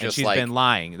 I was just she's been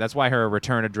lying. That's why her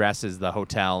return address is the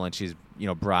hotel, and she's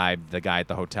bribed the guy at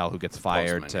the hotel who gets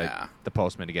fired the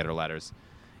postman to get her letters.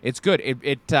 It's good.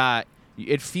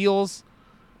 It feels.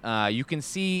 You can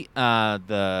see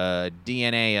the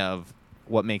DNA of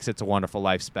what makes It's a Wonderful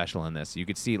Life special in this. You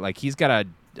could see he's got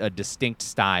a distinct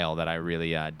style that I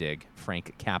really dig.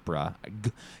 Frank Capra.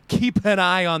 Keep an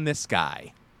eye on this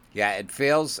guy. Yeah, it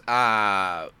feels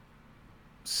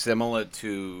similar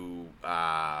to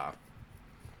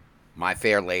My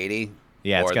Fair Lady.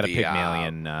 Yeah, it's got a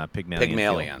Pygmalion.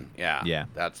 Pygmalion. Feel. Yeah.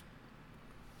 That's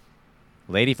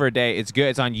Lady for a Day. It's good.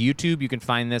 It's on YouTube. You can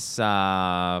find this for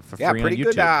free on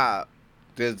YouTube. Yeah, pretty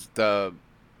good. The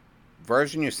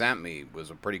version you sent me was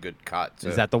a pretty good cut. Too.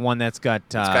 Is that the one that's got...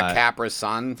 it's got Capra's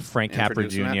son. Frank Capra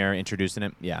Jr. introducing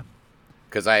it? Yeah.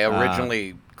 Because I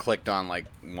originally clicked on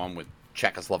one with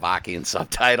Czechoslovakian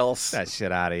subtitles. That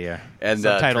shit out of here. And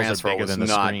the subtitles transfer are bigger was than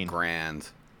not screen. Grand.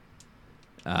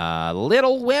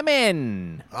 Little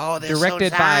Women. Oh, they're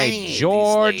directed so by tiny,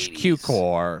 George these ladies.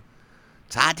 Cukor.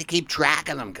 It's hard to keep track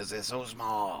of them because they're so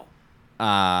small.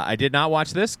 I did not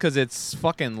watch this because it's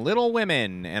fucking Little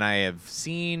Women, and I have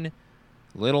seen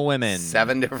Little Women.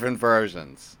 7 different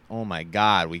versions. Oh my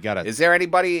God, we gotta. Is there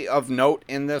anybody of note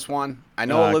in this one? I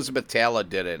know Elizabeth Taylor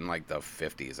did it in the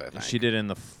 50s. I think she did it in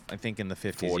the 50s.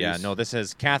 40s. Yeah, no, this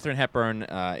has Katharine Hepburn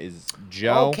is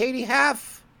Joe. Oh, Katie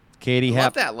Heff. Katie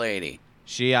Love Heff. that lady.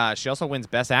 She also wins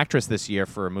Best Actress this year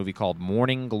for a movie called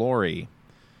Morning Glory.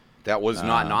 That was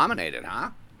not nominated,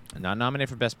 huh? Not nominated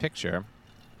for Best Picture.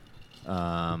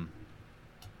 Yeah,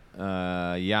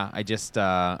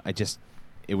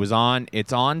 it's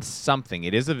on something.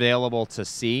 It is available to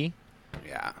see.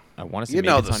 Yeah. I want to see You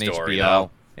maybe know it's the on story, HBO. though.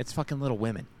 It's fucking Little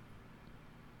Women.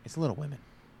 It's Little Women.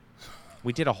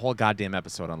 We did a whole goddamn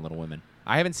episode on Little Women.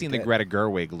 I haven't seen the Greta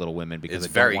Gerwig Little Women because It's I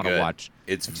don't very want to good. watch.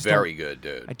 It's very good,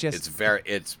 dude. I just- it's very.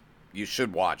 It's you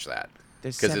should watch that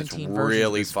There's because it's 17 versions of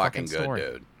really this fucking fucking good, story.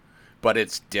 dude. But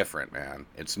it's different, man.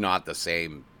 It's not the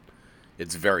same.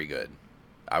 It's very good.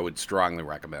 I would strongly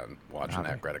recommend watching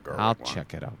that Greta Gerwig I'll one.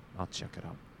 check it out. I'll check it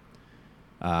out.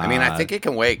 I mean, I think it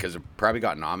can wait because it probably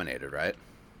got nominated, right?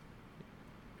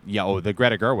 Yeah. Oh, the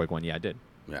Greta Gerwig one. Yeah, I did.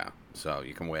 Yeah. So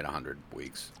you can wait 100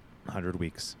 weeks. 100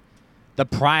 Weeks. The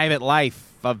Private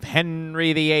Life of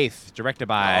Henry VIII, directed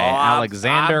by Oh,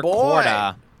 Alexander our boy.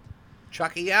 Korda.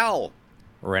 Chucky L.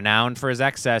 Renowned for his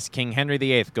excess, King Henry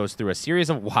VIII goes through a series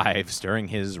of wives during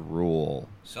his rule.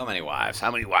 So many wives. How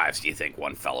many wives do you think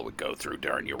one fella would go through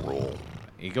during your rule?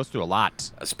 He goes through a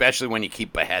lot. Especially when you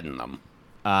keep beheading them.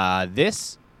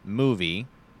 This movie,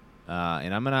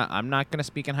 and I'm not gonna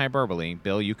speak in hyperbole.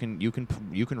 Bill, you can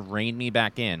rein me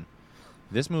back in.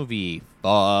 This movie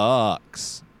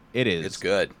fucks. It is. It's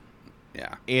good.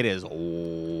 Yeah. It is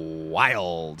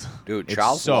wild. Dude, It's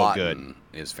Charles so Lawton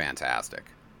is fantastic.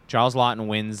 Charles Lawton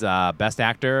wins Best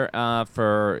Actor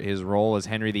for his role as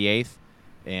Henry VIII,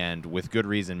 and with good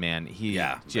reason, man. He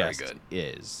Yeah, very just good.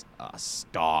 is a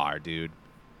star, dude.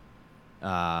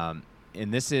 And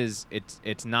this is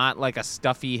it's not like a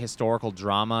stuffy historical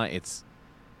drama.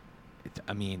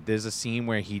 I mean, there's a scene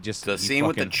where he just The he scene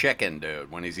with the fucking- chicken,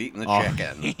 dude, when he's eating the Oh,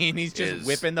 chicken. and he's just is-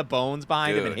 whipping the bones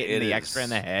behind him and Dude, hitting the it extra in is-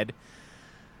 the head.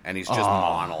 And he's just Oh.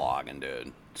 monologuing,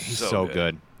 dude. He's so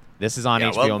good. This is on Yeah,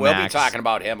 HBO we'll be Max. talking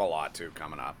about him a lot, too,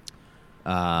 coming up.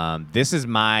 This is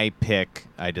my pick.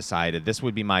 I decided this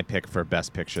would be my pick for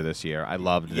Best Picture this year. I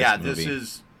loved this movie. This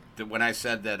is... When I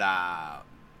said that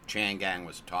Chan Gang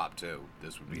was top 2,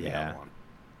 this would be the Yeah. other one.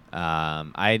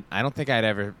 I don't think I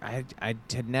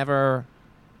had never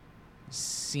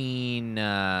seen.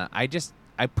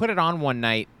 I put it on one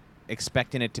night,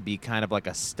 expecting it to be kind of like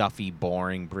a stuffy,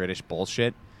 boring British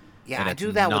bullshit. Yeah, And I it's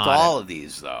do that with not all of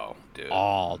these, though, dude.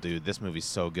 Oh, dude, this movie's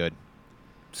so good.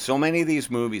 So many of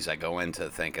these movies I go into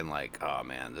thinking, like, oh,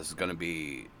 man, this is going to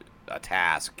be a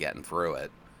task getting through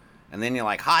it. And then you're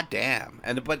like, hot damn.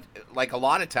 But, like, a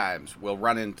lot of times we're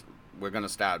going to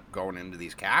start going into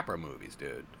these Capra movies,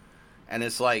 dude. And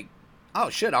it's like,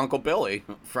 oh, shit, Uncle Billy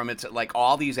from it's like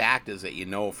all these actors that you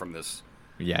know from this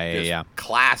Yeah.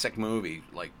 classic movie.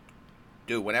 Like,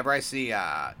 dude, whenever I see,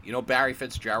 Barry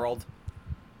Fitzgerald,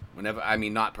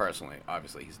 not personally,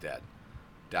 obviously he's dead.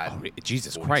 Died Oh, in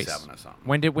Jesus 47 Christ. or something.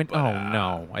 When did? But, Oh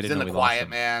no, I he's didn't in know The we lost Quiet him.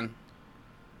 Man.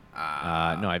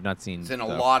 No, I've not seen. He's in a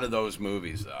the- lot of those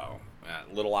movies, though.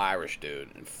 Little Irish dude,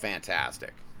 and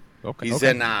fantastic. Okay. He's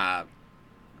okay. in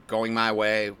Going My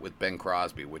Way with Ben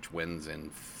Crosby, which wins in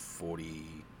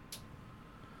 40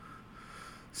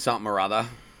 something or other.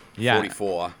 Yeah.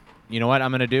 44. You know what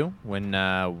I'm gonna do when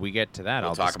we get to that? We'll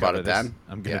I'll talk discover about it this. then?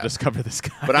 I'm gonna Yeah. discover this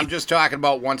guy. But I'm just talking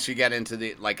about once you get into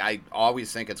the, like, I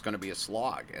always think it's going to be a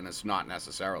slog, and it's not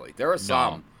necessarily. There are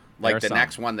some, there like are the some.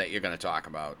 next one that you're going to talk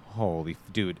about. Holy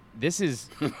dude, this is.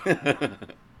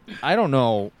 I don't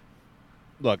know.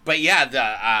 Look, But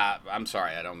yeah, I'm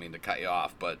sorry, I don't mean to cut you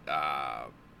off, but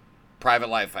Private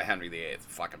Life by Henry VIII,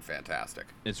 fucking fantastic.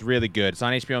 it's really good. It's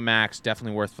on HBO Max.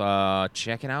 Definitely worth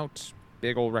checking out.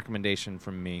 Big old recommendation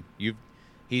from me. He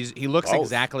looks Both.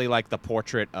 exactly like the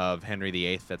portrait of Henry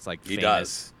VIII. That's like He famous.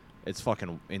 does. It's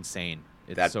fucking insane.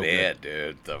 It's That so bad,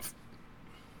 good. dude.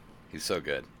 He's so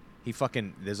good. He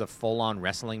fucking. There's a full-on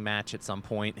wrestling match at some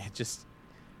point. It just.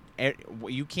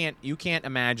 You can't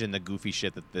imagine the goofy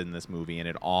shit that's in this movie, and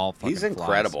it all fucking He's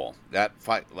incredible. That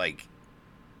fight, like,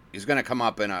 he's going to come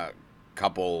up in a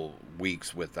couple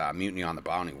weeks with Mutiny on the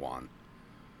Bounty one.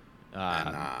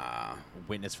 And,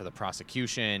 Witness for the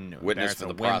Prosecution. Witness for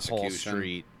the Prosecution.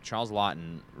 Street. Charles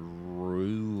Lawton.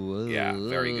 Yeah,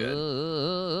 very good.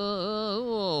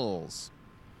 Rules.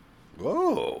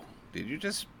 Whoa. Did you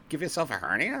just give yourself a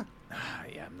hernia?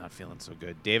 Yeah, I'm not feeling so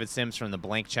good. David Sims from the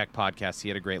Blank Check podcast. He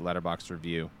had a great Letterboxd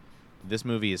review. This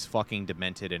movie is fucking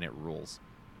demented and it rules.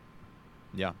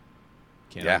 Yeah.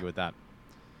 Can't Yeah. argue with that.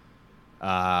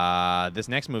 This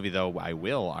next movie, though, I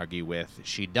will argue with.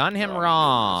 She Done Him Oh, my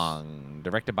Wrong.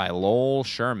 Directed by Lowell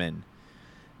Sherman.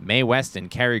 Mae West and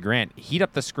Cary Grant heat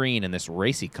up the screen in this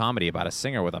racy comedy about a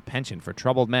singer with a penchant for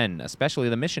troubled men, especially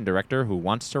the mission director who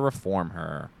wants to reform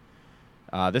her.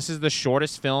 This is the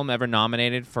shortest film ever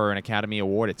nominated for an Academy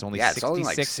Award. It's only 66 only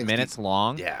like 60 minutes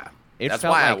long. Yeah. It That's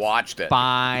felt why I like watched it.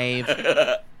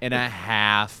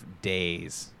 5.5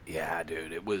 days. Yeah,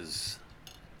 dude. It was.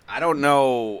 I don't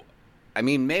know. I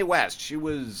mean, Mae West, she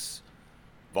was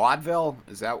vaudeville.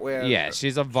 Is that where? Yeah,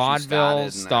 she's a she vaudeville started,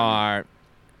 and then- star.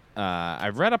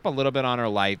 I've read up a little bit on her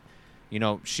life. You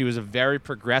know, she was a very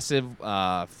progressive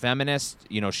feminist.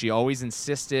 You know, she always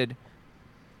insisted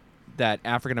that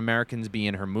African Americans be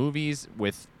in her movies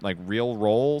with like real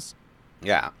roles.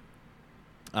 Yeah.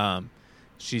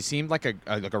 She seemed like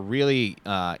a really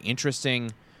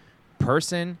interesting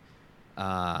person.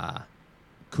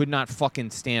 Could not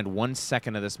fucking stand 1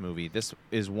 second of this movie. This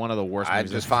is one of the worst I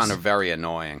movies. just I've found ever her seen. very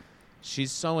annoying. She's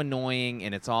so annoying,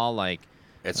 and it's all like,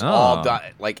 It's Oh. all done.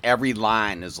 Like every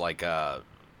line is like a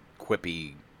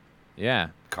quippy yeah,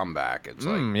 comeback. It's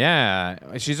like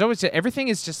yeah. She's always everything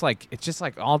is just like it's just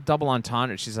like all double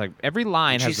entendre. She's like every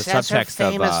line she has the says her subtext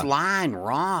famous of. line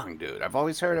wrong, dude. I've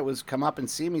always heard it was "Come up and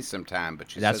see me sometime," but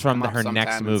she That's says, from "Come up her sometime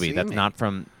next and movie. see That's me." not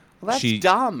from. Well, that's she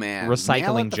dumb, man. Nail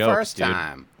recycling it the jokes, first dude.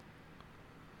 time.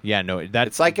 Yeah, no, that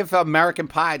It's like if American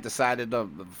Pie decided to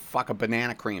fuck a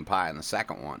banana cream pie in the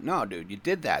second one. No, dude, you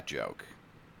did that joke.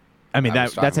 I mean I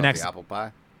was that's talking an about the apple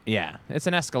pie. yeah, it's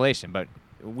an escalation, but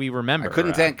we remember. I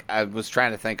couldn't think. I was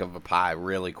trying to think of a pie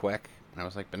really quick, and I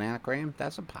was like, banana cream?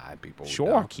 That's a pie, people. would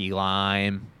Sure, know. key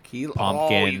lime. Key, Oh,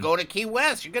 pumpkin, you go to Key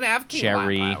West, you're gonna have key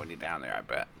cherry. lime pie when you're down there. I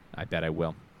bet. I bet I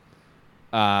will.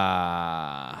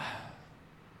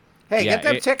 Hey, Yeah, get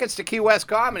them tickets to Key West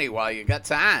Comedy while you got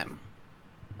time.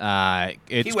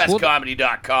 It's cool to,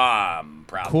 KeyWestComedy.com.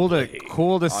 Probably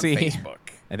cool to on see. Facebook.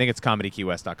 I think it's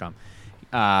comedykeywest.com.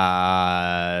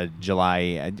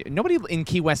 July. Nobody in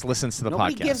Key West listens to the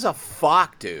Nobody podcast. gives a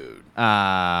fuck, dude.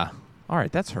 All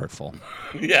right, that's hurtful.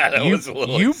 Yeah, that was a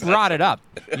little. You excessive. brought it up.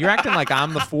 You're acting like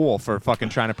I'm the fool for fucking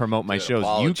trying to promote my Dude, shows. You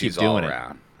apologies keep doing all it.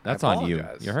 around. That's I on you.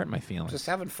 apologize. You're hurting my feelings. Just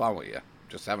having fun with you.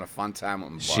 Just having a fun time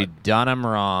with my She bud. done him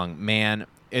wrong, man.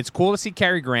 It's cool to see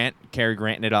Cary Grant. Cary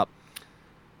Granting it up.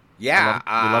 Yeah,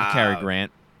 we love Cary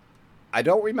Grant. I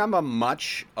don't remember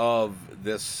much of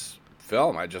this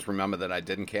film. I just remember that I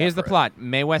didn't care. Here's the for it. plot: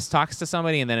 Mae West talks to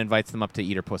somebody and then invites them up to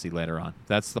eat her pussy later on.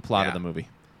 That's the plot of Yeah. the movie.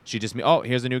 She just,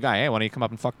 here's a new guy. Hey, why don't you come up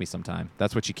and fuck me sometime?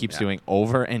 That's what she keeps Yeah. doing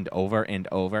over and over and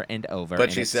over and over. But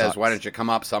and she it says, sucks. "Why don't you come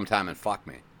up sometime and fuck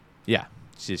me?" Yeah,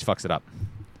 she just fucks it up.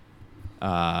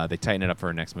 They tighten it up for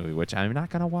her next movie, which I'm not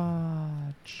gonna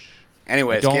watch.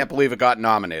 Anyways, Don't- can't believe it got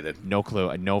nominated. No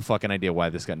clue. No fucking idea why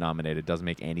this got nominated. Doesn't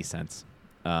make any sense.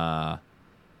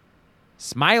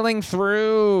 Smiling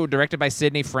Through, directed by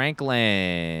Sidney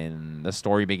Franklin. The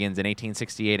story begins in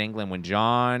 1868 England when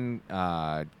John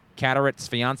Carteret's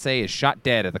fiancée is shot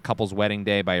dead at the couple's wedding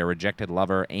day by a rejected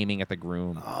lover aiming at the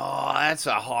groom. Oh, that's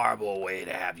a horrible way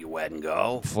to have your wedding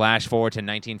go. Flash forward to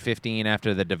 1915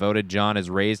 after the devoted John has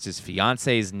raised his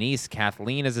fiancee's niece,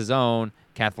 Kathleen, as his own.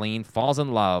 Kathleen falls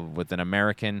in love with an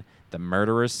American, the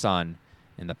murderer's son,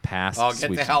 and the past Oh, get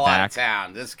sweeps the hell back. out of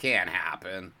town. This can't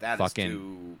happen. That is Fucking-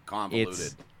 too convoluted.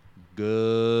 It's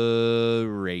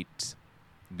great.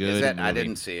 Good Is it? movie. I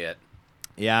didn't see it.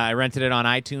 Yeah, I rented it on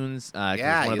iTunes. 'Cause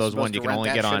Yeah, it's one of you're those ones supposed you to can rent only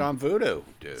that get shit on. Vudu,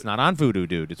 dude. It's not on Vudu,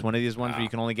 dude. It's one of these ones where Oh. you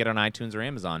can only get on iTunes or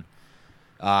Amazon.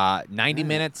 90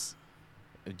 minutes,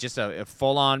 just a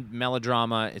full-on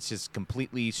melodrama. It's just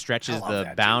completely I stretches love the that,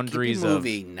 dude. boundaries Keep your of.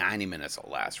 movie 90 minutes or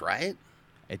less, right?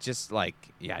 It's just like,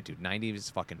 yeah, dude. 90 is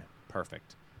fucking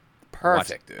perfect.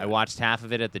 Perfect, dude. I watched half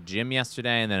of it at the gym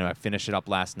yesterday, and then I finished it up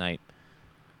last night.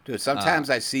 Dude,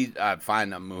 sometimes I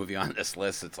find a movie on this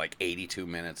list that's like 82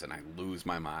 minutes, and I lose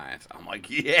my mind. I'm like,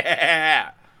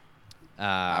 yeah.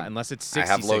 Unless it's I 66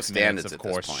 have low minutes, standards of at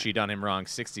this course. point. She done him wrong.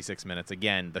 66 minutes.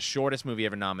 Again, the shortest movie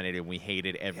ever nominated. And we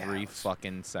hated every it was-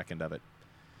 fucking second of it.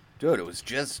 Dude, it was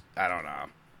just, I don't know.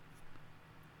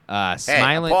 Hey,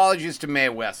 Smiling. apologies to Mae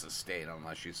West's estate,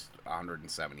 unless she's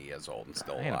 170 years old and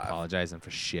still I ain't alive. apologizing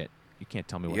for shit. You can't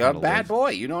tell me what You're a to bad live. boy.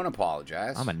 You don't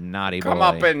apologize. I'm a naughty Come boy.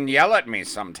 up and yell at me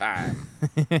sometime.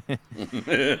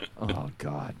 Oh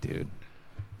God, dude.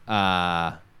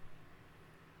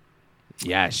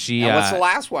 Yeah, she. Now, what's the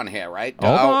last one here, right?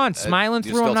 Hold on, Smiling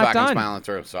you're Through, I'm still not talking done. Smiling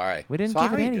Through. Sorry. We didn't Sorry,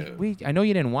 give it any. dude. I know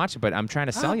you didn't watch it, but I'm trying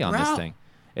to sell you on this bro. thing.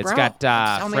 It's Bro, got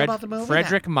tell me about the movie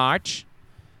Frederick March,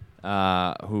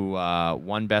 who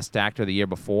won Best Actor the year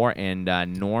before, and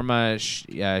Norma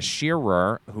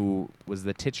Shearer, who was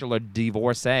the titular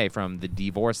divorcee from The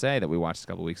Divorcee that we watched a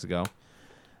couple weeks ago.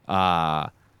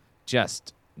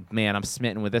 Just, man, I'm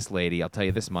smitten with this lady. I'll tell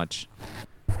you this much.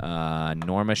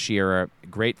 Norma Shearer,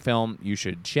 great film. You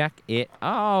should check it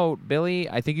out, Billy.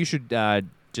 I think you should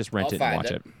just rent I'll it and find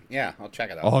watch it. Yeah, I'll check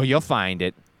it out. Oh, you'll find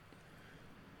it.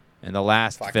 And the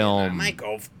last Fucking, film. I might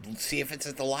go see if it's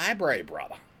at the library,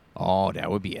 brother. Oh, that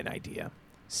would be an idea.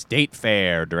 State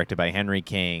Fair, directed by Henry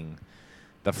King.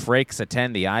 The Frakes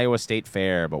attend the Iowa State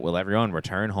Fair, but will everyone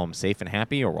return home safe and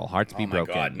happy, or will hearts be Oh my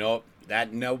broken? God, no!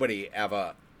 That nobody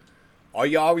ever Or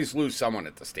you always lose someone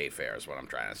at the state fair is what I'm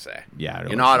trying to say. Yeah,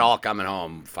 You're not all coming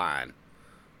home fine.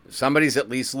 Somebody's at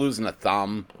least losing a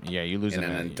thumb Yeah, you lose in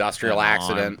an an industrial arm,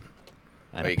 accident.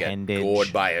 an Or you get appendage.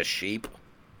 gored by a sheep.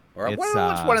 Or It's,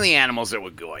 what's one of the animals that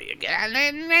would gore you?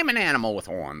 Name an animal with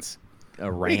horns.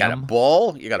 A ram. You got a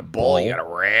bull. You got a bull. You Bull. got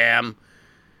a ram.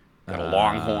 Got a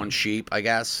longhorn sheep, I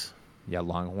guess. Yeah,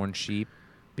 longhorn sheep.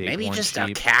 Bighorn Maybe just sheep,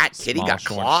 a cat. Kitty small got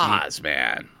shorn claws, sheep,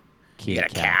 man. kitty You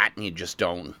got a cat and you just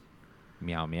don't.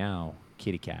 Meow meow.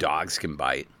 Kitty cat. Dogs can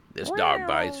bite. This dog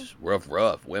bites. Ruff,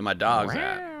 ruff. Where my dogs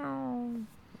at?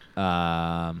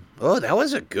 Oh, that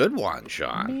was a good one,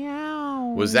 Sean.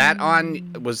 Meow. Was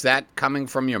that coming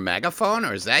from your megaphone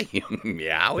or is that you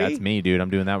meowie? That's me, dude. I'm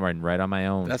doing that right on my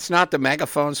own. That's not the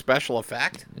megaphone special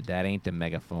effect. That ain't the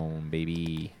megaphone,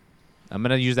 baby. I'm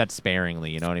gonna use that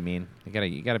sparingly. You know what I mean? You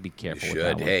gotta be You careful. with should.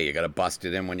 that one. Hey, you got to bust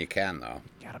it in when you can, though.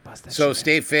 You gotta bust that. So, shit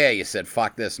State Fair, you said,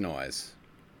 fuck this noise.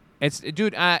 It's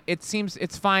dude. It seems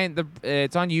it's fine.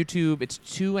 It's on YouTube. It's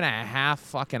 2.5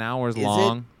 fucking hours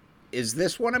long. Is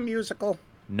this one a musical?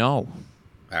 No.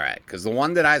 All right, because the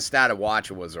one that I started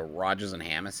watching was a Rodgers and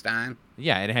Hammerstein.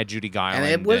 Yeah, it had Judy Garland.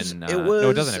 And it was- no, it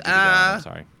it doesn't have Judy Garland. I'm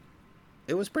sorry.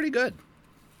 It was pretty good.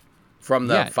 From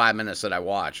the Yeah. 5 minutes that I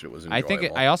watched, it was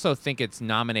enjoyable. I also think it's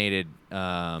nominated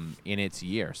in its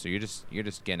year. So you're just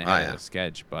getting ahead of the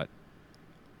sketch, but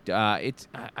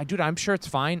dude, I'm sure it's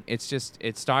fine. It's just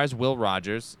it stars Will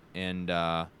Rogers and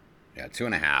Yeah,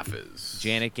 2.5 is...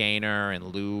 Janet Gaynor and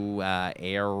Lou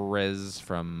Ayres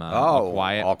from All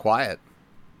Quiet. All Quiet.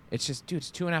 It's just, dude, it's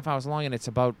 2.5 hours long, and it's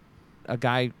about a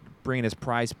guy bringing his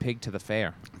prize pig to the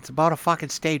fair. It's about a fucking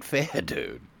state fair,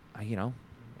 dude. You know,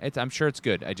 I'm sure it's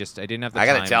good. I didn't have the I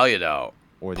time. got to tell you, though,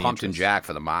 or the pumped and interest. jack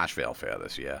for the Marshville Fair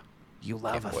this year. You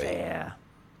love Can't a wait. fair.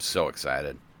 So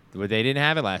excited. Well, they didn't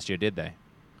have it last year, did they?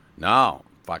 No,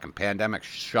 fucking pandemic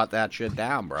shut that shit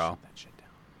down, bro. That shit down.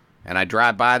 And I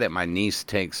drive by that. My niece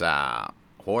takes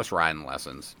horse riding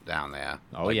lessons down there.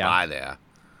 Oh, like, yeah. by there.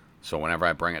 So whenever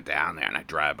I bring it down there and I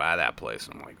drive by that place,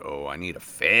 I'm like, oh, I need a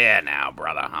fair now,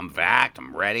 brother. I'm vaxxed.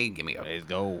 I'm ready. Give me Let's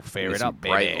go give fair me it some up,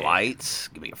 bright baby. lights.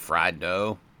 Give me a fried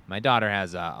dough. My daughter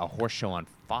has a horse show on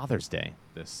Father's Day.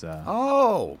 This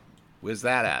Oh, where's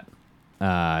that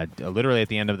at? literally at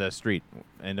the end of the street,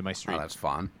 end of my street. Oh, that's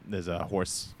fun. There's a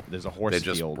horse. There's a horse They're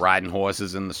just field. riding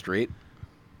horses in the street.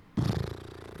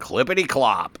 Clippity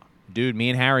clop. Dude, me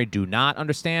and Harry do not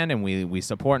understand, and we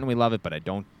support and we love it, but I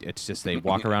don't. It's just they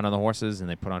walk around on the horses and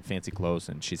they put on fancy clothes,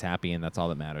 and she's happy, and that's all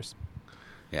that matters.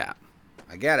 Yeah,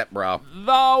 I get it, bro.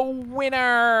 The winner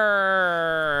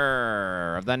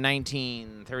of the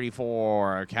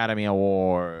 1934 Academy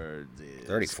Awards is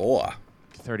 34.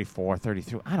 34,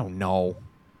 33. I don't know.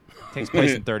 It takes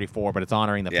place in 34, but it's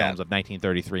honoring the Yeah. films of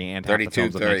 1933 and half the 32,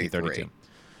 films of 33. 1932.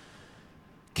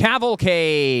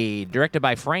 Cavalcade, directed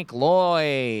by Frank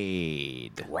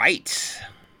Lloyd. Right.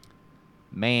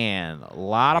 Man, a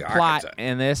lot of The plot architect.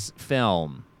 in this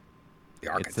film. The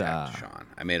architect, Sean.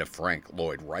 I made a Frank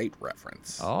Lloyd Wright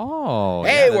reference. Oh,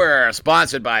 Hey, yeah, we're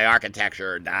sponsored by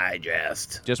Architecture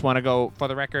Digest. just want to go for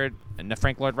the record. And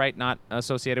Frank Lloyd Wright not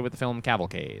associated with the film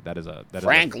Cavalcade. That is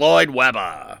Frank Lloyd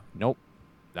Webber. Nope.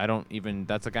 I don't even.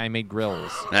 That's a guy who made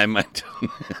grills. I meant.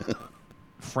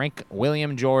 Frank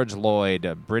William George Lloyd,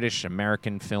 a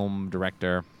British-American film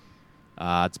director.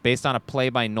 It's based on a play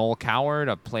by Noel Coward,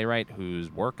 a playwright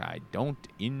whose work I don't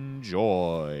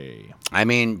enjoy. I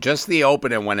mean, just the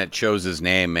opening when it shows his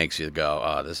name makes you go,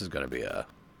 "Oh, this is going to be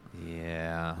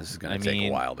Yeah. this is going to take a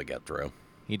while to get through."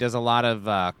 He does a lot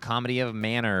of comedy of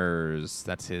manners.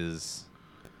 That's his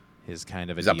kind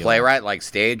of a He's a deal. playwright, like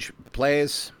stage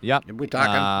plays. Yep. We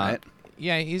talking, right?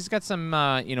 Yeah, he's got some,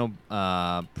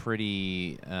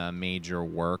 pretty major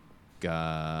work.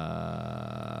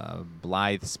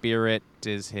 Blithe Spirit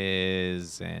is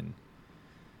his, and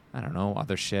I don't know,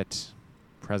 other shit.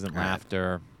 Present All right.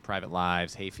 Laughter, Private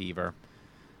Lives, Hay Fever.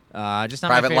 Just not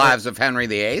my Private favorite. Lives of Henry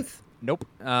VIII. Nope.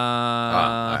 All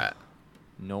right.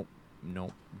 Nope.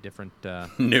 Different.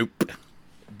 Nope.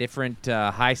 Different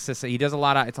high society. He does a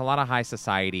lot of. It's a lot of high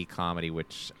society comedy,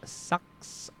 which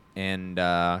sucks. And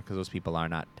because those people are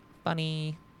not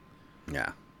funny.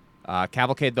 Yeah.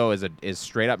 Cavalcade though is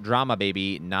straight up drama,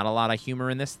 baby. Not a lot of humor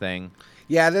in this thing.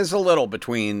 Yeah, there's a little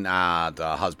between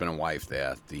the husband and wife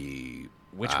there.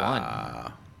 Which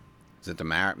one? Is it the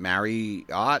Marriott?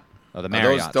 Oh, the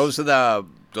Marriott. Marriotts. Those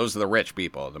are the rich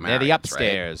people. The They're the Marriotts,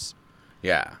 upstairs. Right?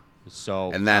 Yeah.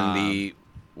 So And then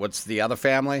what's the other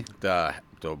family? The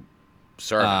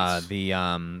servants.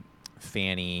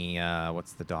 Fanny.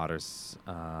 What's the daughter's?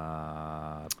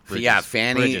 Yeah,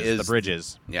 Fanny Bridges, is the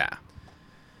Bridges. Yeah.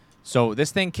 So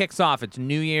this thing kicks off. It's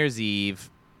New Year's Eve.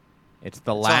 It's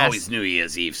the It's last. always New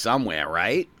Year's Eve somewhere,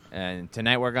 right? And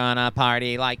tonight we're gonna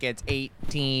party like it's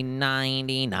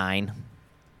 1899.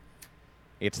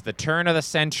 It's the turn of the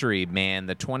century, man.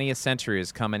 The 20th century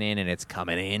is coming in, and it's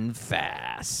coming in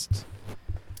fast.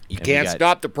 You And we can't got-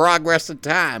 stop the progress of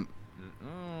time.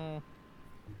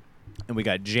 And we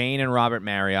got Jane and Robert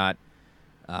Marriott,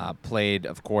 played,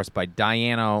 of course, by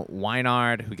Diana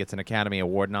Weinard, who gets an Academy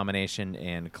Award nomination,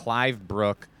 and Clive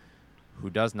Brook, who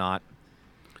does not.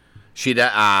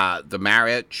 The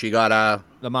Marriott, she got a...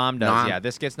 The mom does, yeah.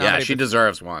 This gets nominated. Yeah, she for-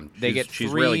 deserves one. She's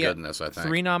really good in this, I think.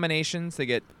 3 nominations.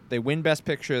 They win Best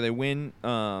Picture. They win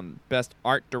Best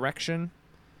Art Direction,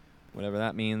 whatever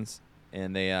that means,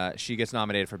 and she gets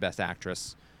nominated for Best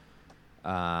Actress.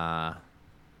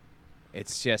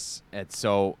 It's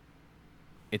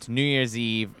New Year's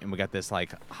Eve, and we got this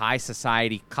like high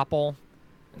society couple,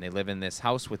 and they live in this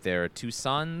house with their 2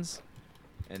 sons,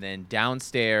 and then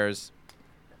downstairs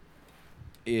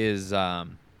is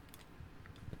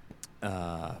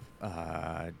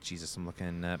Jesus, I'm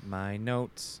looking at my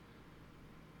notes.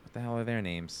 What the hell are their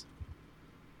names?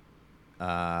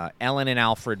 Ellen and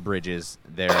Alfred Bridges.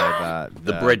 They're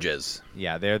the Bridges.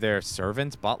 Yeah, they're their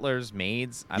servants, butlers,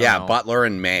 maids. I don't know. Butler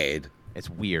and maid. It's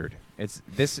weird.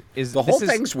 The whole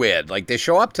thing's weird. Like, they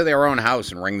show up to their own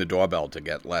house and ring the doorbell to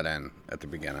get let in at the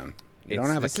beginning. You don't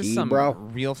have a This is key, some bro?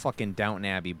 real fucking Downton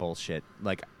Abbey bullshit.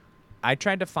 Like, I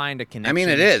tried to find a connection. I mean,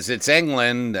 it is. It's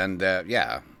England, and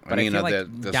yeah. But I feel like they're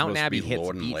Downton supposed to Abbey be hits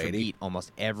Lord and beat for Lady. beat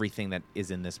almost everything that is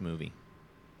in this movie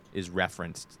is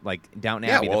referenced. Like Downton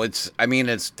Yeah, Abbey. well,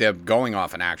 they're going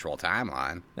off an actual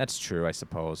timeline. That's true, I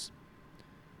suppose.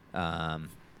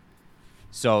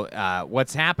 So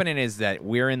what's happening is that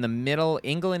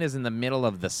England is in the middle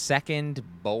of the Second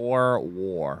Boer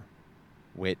War,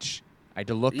 which I had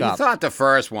to look You up. thought the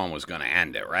first one was going to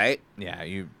end it, right? Yeah.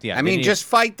 I mean, just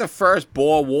fight the first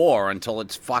Boer War until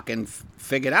it's fucking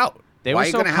figured out. They Why were are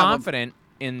you so gonna have a- confident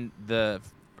in the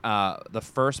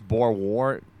first Boer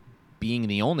War being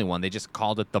the only one. They just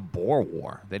called it the Boer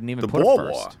War. They didn't even the put Boer it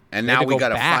first. War, and They had now to we go got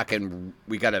to back.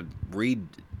 we got to read.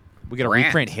 We got to Grant.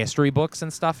 reprint history books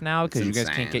and stuff now because you guys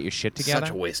Insane. can't get your shit together.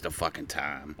 Such a waste of fucking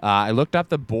time. I looked up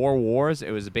the Boer Wars.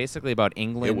 It was basically about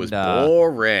England. It was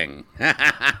boring.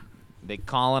 They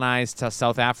colonized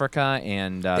South Africa,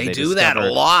 and they they do that a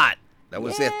discovered- lot. That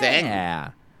was their thing.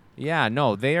 Yeah.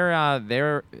 No, they're.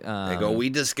 They go, we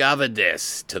discovered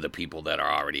this to the people that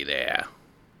are already there.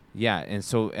 Yeah, and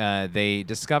so they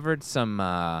discovered some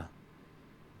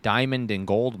diamond and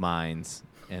gold mines,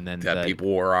 and then That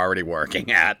people were already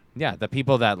working at. Yeah, the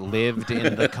people that lived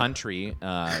in the country,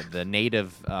 the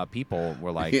native people,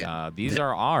 were like, "These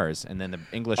are ours," and then the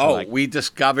English were like, we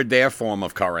discovered their form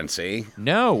of currency.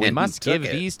 "No, we and must took give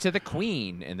it." these to the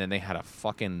queen." And then they had a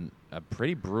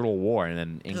pretty brutal war, and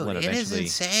then England Dude, it is eventually.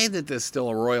 insane that there's still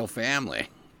a royal family.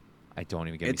 I don't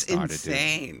even get It's me started,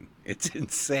 insane. It's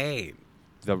insane.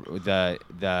 dude.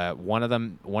 The one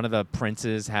of the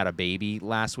princes had a baby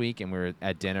last week, and we were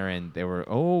at dinner, and they were,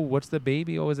 "Oh, what's the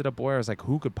baby? Oh, is it a boy?" I was like,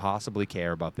 "Who could possibly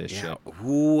care about this Yeah, shit?"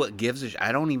 who gives a shit?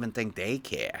 I don't even think they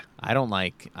care. I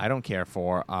don't care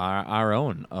for our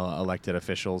own elected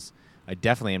officials. I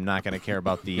definitely am not going to care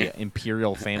about the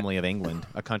imperial family of England,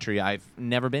 a country I've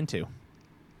never been to.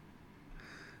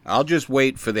 I'll just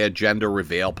wait for their gender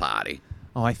reveal party.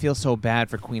 Oh, I feel so bad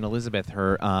for Queen Elizabeth.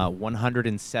 Her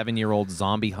 107-year-old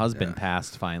zombie husband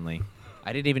passed finally.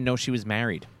 I didn't even know she was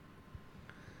married.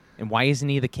 And why isn't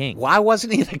he the king? Why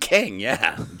wasn't he the king?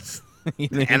 Yeah.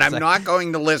 And I'm not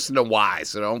going to listen to why,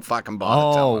 so don't fucking bother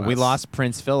Oh, telling we us. lost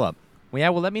Prince Philip. Well, yeah,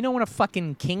 well, let me know when a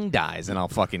fucking king dies, and I'll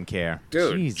fucking care.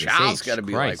 Dude, Jesus Charles H. got to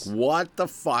be Christ. like, what the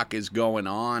fuck is going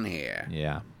on here?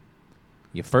 Yeah.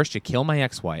 You kill my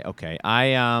ex-wife. Okay,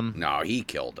 No, he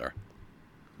killed her.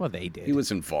 Well, they did. He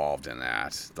was involved in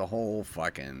that. The whole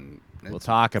fucking... We'll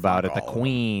talk about it. The all of them.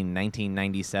 Queen,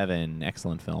 1997,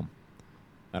 excellent film.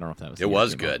 I don't know if that was. the It year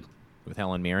was came out. good. With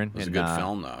Helen Mirren. It was a and, good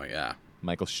film, though, yeah.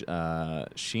 Michael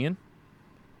Sheehan.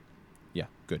 Yeah,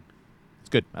 good. It's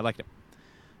good. I liked it.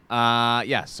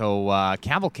 Yeah. So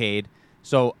Cavalcade.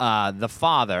 So the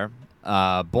father,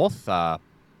 both.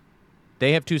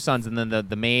 They have 2 sons, and then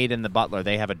the maid and the butler,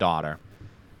 they have a daughter.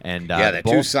 And Yeah, the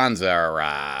both, 2 sons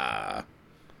are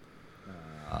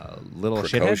little shitheads,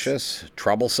 precocious,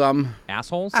 troublesome.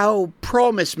 assholes. Oh,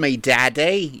 promise me,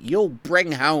 Daddy, you'll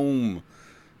bring home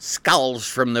skulls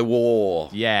from the war.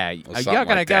 Yeah, something you're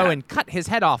gonna like go that. and cut his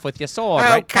head off with your sword, Oh,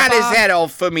 right, cut Papa? his head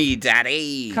off for me,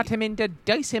 Daddy. Cut him into,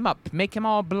 dice him up, make him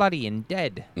all bloody and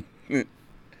dead.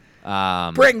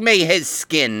 Bring me his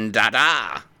skin,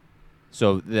 Dada.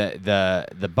 So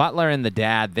the butler and the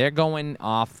dad, they're going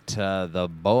off to the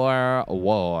Boer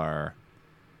War,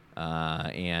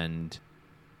 and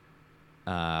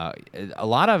a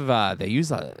lot of they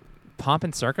use pomp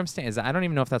and circumstance. I don't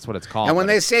even know if that's what it's called. And when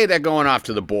but they say they're going off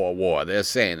to the Boer War, they're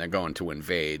saying they're going to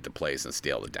invade the place and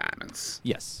steal the diamonds.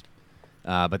 yes,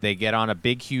 but they get on a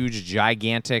big, huge,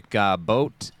 gigantic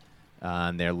boat.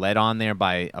 And they're led on there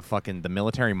by the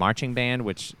military marching band.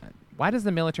 Which, why does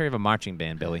the military have a marching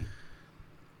band, Billy?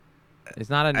 It's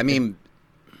not. I mean,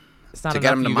 it's not to enough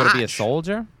get them to you got to be a march.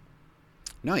 soldier.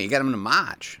 No, you get them to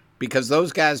march because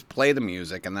those guys play the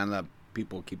music and then the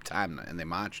people keep time and they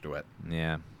march to it.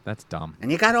 Yeah, that's dumb.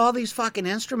 And you got all these fucking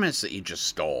instruments that you just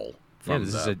stole from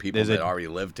this is the people that already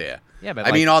lived here. Yeah, but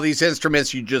I mean, all these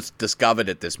instruments you just discovered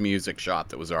at this music shop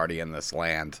that was already in this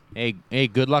land. Hey,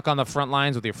 good luck on the front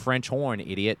lines with your French horn,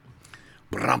 idiot.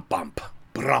 Brum bump,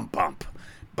 brum bump,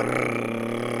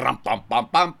 brum bump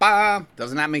bump bump bum.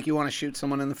 Doesn't that make you want to shoot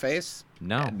someone in the face?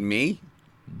 No. Me?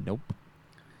 Nope.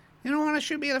 You don't want to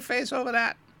shoot me in the face over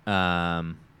that?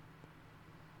 No,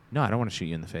 I don't want to shoot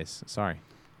you in the face. Sorry.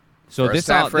 So First this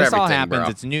time all for this all everything, happens. bro.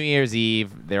 It's New Year's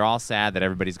Eve. They're all sad that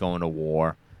everybody's going to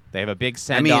war. They have a big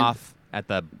send off at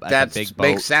the That big boat.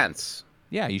 makes sense.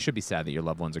 Yeah, you should be sad that your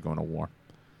loved ones are going to war,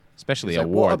 especially It's a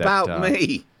like, war what that. about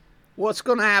me? What's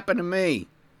going to happen to me?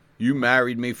 You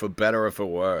married me for better or for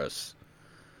worse.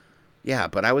 Yeah,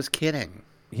 but I was kidding.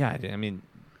 Yeah, I mean,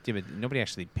 but nobody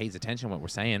actually pays attention to what we're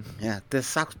saying. Yeah, this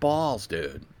sucks balls,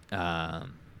 dude.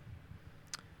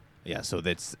 Yeah, so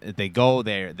they go.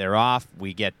 They're off.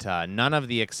 We get none of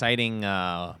the exciting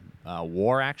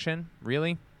war action,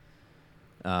 really.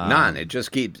 None. It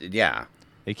just keeps, yeah.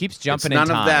 It keeps It's jumping none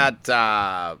in of time.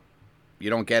 that, you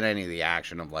don't get any of the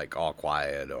action of, like, All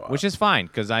Quiet or... Which is fine,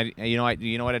 because you know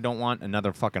what I don't want?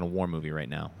 Another fucking war movie right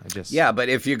now. Yeah, but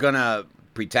if you're going to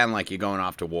pretend like you're going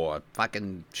off to war,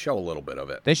 fucking show a little bit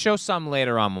of it. They show some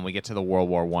later on when we get to the World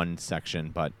War I section,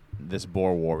 but this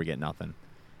Boer War we get nothing.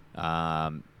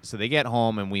 So they get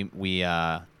home and we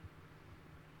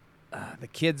the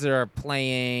kids are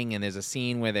playing, and there's a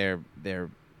scene where their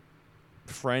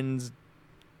friend's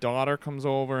daughter comes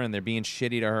over and they're being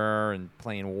shitty to her and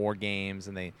playing war games,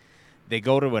 and they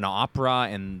go to an opera,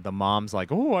 and the mom's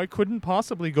like, "Oh, I couldn't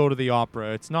possibly go to the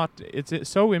opera. It's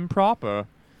so improper."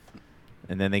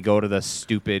 And then they go to the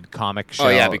stupid comic show. Oh,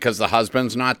 yeah, because the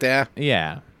husband's not there?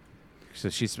 Yeah. So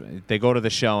they go to the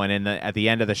show, and at the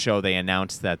end of the show, they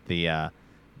announce that the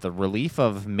relief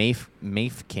of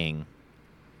Mafe King,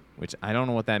 which I don't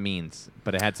know what that means,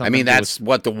 but it had something. I mean, to do that's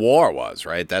what the war was,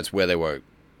 right? That's where they were.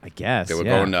 I guess They were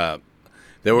yeah. going to.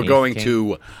 They were Mafe going King.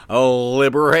 to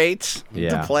liberate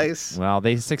Yeah. the place. Well,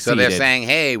 they So succeeded. they're saying,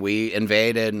 "Hey, we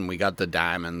invaded and we got the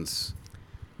diamonds.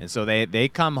 and so they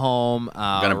come home.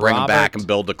 We're gonna bring them back Robert- and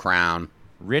build the crown."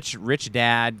 Rich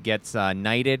dad gets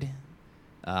knighted.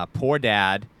 Poor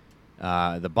dad,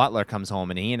 the butler comes home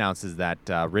and he announces that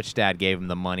rich dad gave him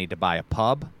the money to buy a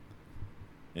pub,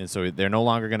 and so they're no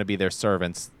longer going to be their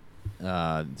servants.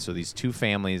 So these two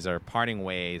families are parting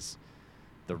ways.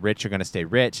 The rich are going to stay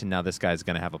rich, and now this guy's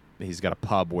going to he's got a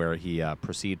pub where he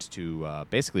proceeds to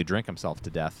basically drink himself to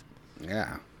death.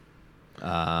 Yeah.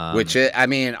 Which I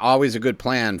mean, always a good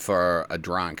plan for a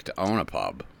drunk to own a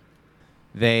pub.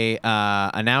 they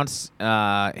announce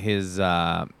his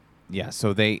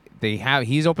so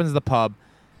he opens the pub.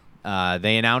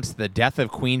 They announce the death of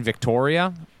Queen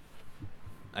Victoria.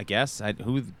 I guess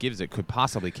who gives it could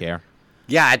possibly care.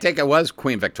 Yeah, I think it was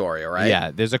Queen Victoria, right?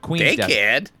 Yeah, there's a Queen's They death.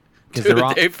 cared. 'Cause Dude, they're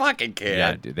all- they fucking cared.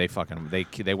 Yeah, dude,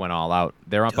 they went all out.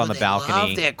 They're up Dude, on the they balcony.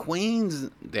 love their queens.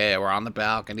 They were on the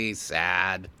balcony,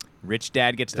 sad. Rich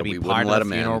dad gets to That be we part wouldn't of let the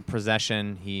him funeral in.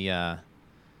 procession. He,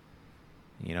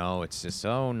 it's just,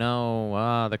 oh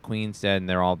no, the Queen's dead, and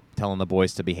they're all telling the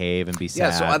boys to behave and be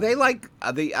sad. Yeah, so are they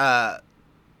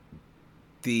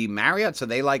the Marriotts? Are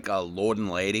they like a lord and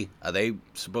lady? Are they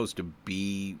supposed to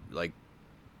be like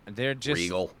They're just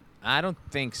regal? I don't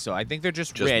think so. I think they're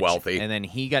just Just rich, wealthy. and then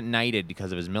he got knighted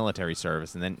because of his military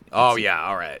service, and then Oh yeah,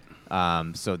 all right.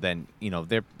 so then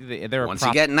they're Once a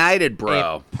you get knighted,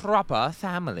 bro, a proper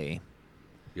family.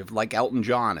 you're like Elton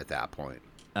John at that point.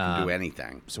 You can do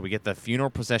anything. So we get the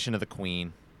funeral procession of the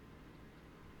Queen,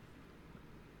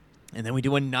 and then we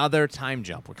do another time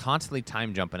jump. We're constantly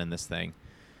time jumping in this thing,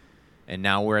 and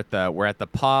now we're at the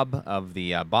pub of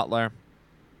the butler,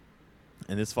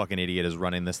 and this fucking idiot is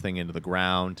running this thing into the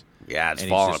ground. Yeah, it's And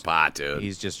he's falling just- apart, dude.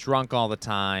 He's just drunk all the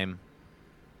time.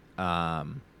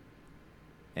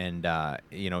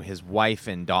 His wife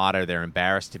and daughter, they're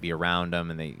embarrassed to be around him,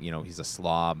 and he's a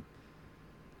slob.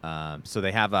 So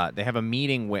they have a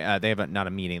meeting where they have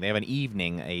an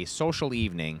evening, a social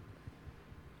evening,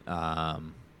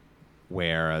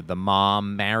 where the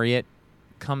mom Marriott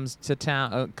comes to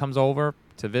town, comes over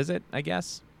to visit, I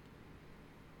guess.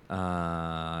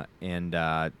 and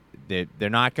they're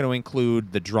not going to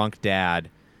include the drunk dad.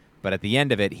 But at the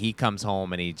end of it, he comes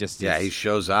home and he just he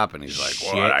shows up and he's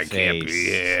like, "What? I can't be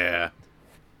here."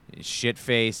 Shit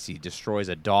face. He destroys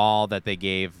a doll that they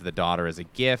gave the daughter as a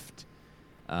gift.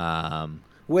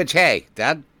 Which, hey,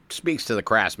 that speaks to the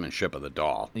craftsmanship of the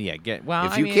doll. Yeah,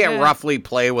 if you can't roughly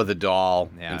play with a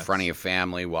doll in front of your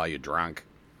family while you're drunk,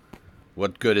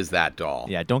 what good is that doll?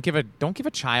 Yeah, don't give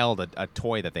a child a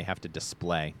toy that they have to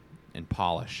display and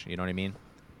polish. You know what I mean?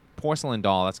 Porcelain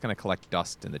doll, that's going to collect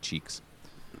dust in the cheeks.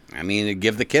 I mean,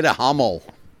 give the kid a Hummel.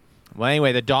 Well,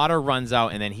 anyway, the daughter runs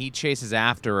out, and then he chases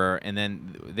after her, and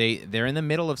then they're in the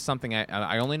middle of something.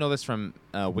 I only know this from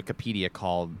Wikipedia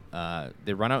called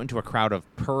they run out into a crowd of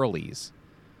pearlies,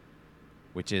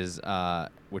 which are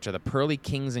the pearly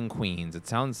kings and queens.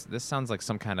 This sounds like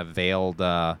some kind of veiled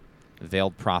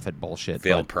prophet bullshit.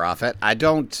 Veiled prophet? I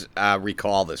don't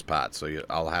recall this part, so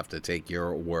I'll have to take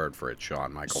your word for it,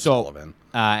 Sean Michael Sullivan.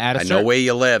 I know where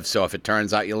you live, so if it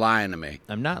turns out you're lying to me.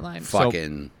 I'm not lying.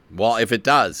 Well, if it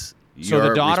does, so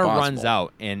the daughter runs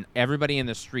out, and everybody in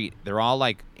the street, they're all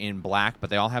like in black, but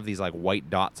they all have these like white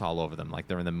dots all over them, like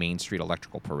they're in the Main Street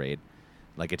Electrical Parade.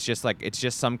 Like it's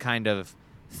just some kind of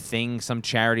thing, some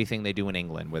charity thing they do in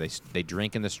England where they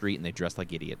drink in the street and they dress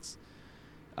like idiots.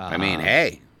 I mean,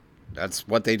 hey, that's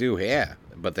what they do here,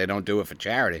 but they don't do it for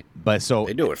charity. But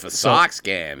they do it for Sox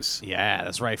games. Yeah,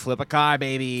 that's right. Flip a car,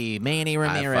 baby. Manny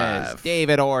Ramirez,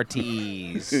 David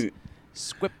Ortiz.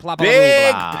 Squip plop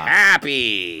Big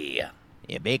Pappy.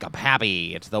 Yeah, Big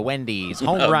Pappy. It's the Wendy's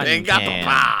home run Big can.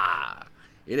 Papa.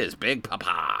 It is Big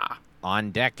Papa.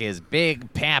 On deck is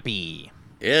Big Pappy.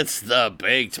 It's the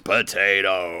baked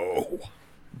potato.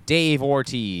 Dave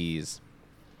Ortiz.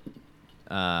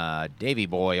 Davy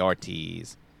Boy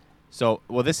Ortiz. So,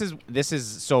 this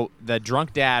is so the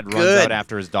drunk dad runs out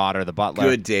after his daughter, the butler.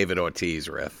 Good David Ortiz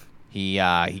riff. He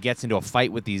gets into a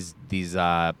fight with these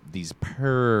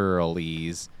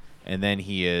pearlies, and then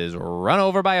he is run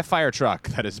over by a fire truck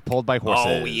that is pulled by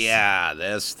horses. Oh yeah,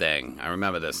 this thing. I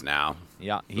remember this now.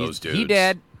 Yeah, those dudes. He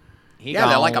dead.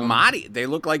 They're like a Mardi. They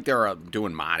look like they're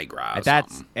doing Mardi Gras.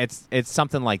 It's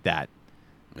something like that.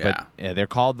 Yeah. But, they're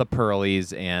called the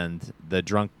Pearlies, and the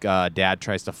drunk dad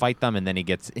tries to fight them, and then he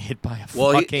gets hit by a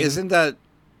fucking... isn't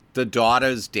the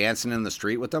daughter's dancing in the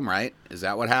street with them, right? Is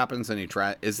that what happens? And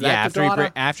is that the daughter?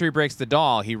 After he breaks the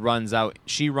doll, he runs out.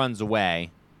 She runs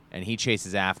away, and he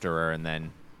chases after her, and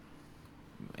then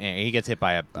he gets hit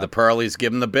by the Pearlies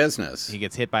give him the business. He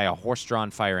gets hit by a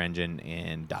horse-drawn fire engine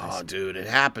and dies. Oh, dude, it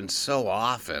happens so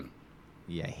often.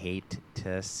 You hate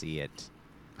to see it.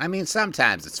 I mean,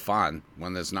 sometimes it's fun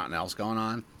when there's nothing else going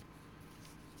on,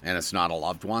 and it's not a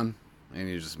loved one,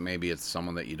 and maybe it's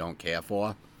someone that you don't care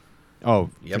for.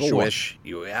 Oh, you ever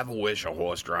wish a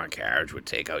horse-drawn carriage would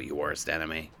take out your worst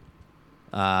enemy?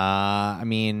 I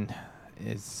mean,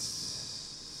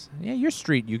 your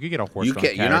street. You could get a horse-drawn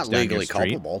carriage. You're not down legally your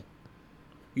street. culpable.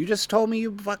 You just told me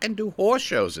you fucking do horse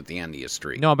shows at the end of your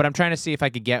street. No, but I'm trying to see if I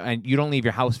could get. And you don't leave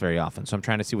your house very often, so I'm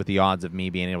trying to see what the odds of me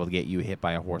being able to get you hit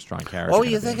by a horse-drawn carriage. Oh,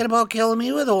 you're thinking about killing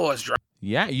me with a horse-drawn?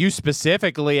 Yeah, you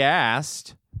specifically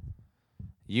asked.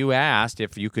 You asked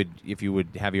if you would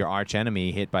have your arch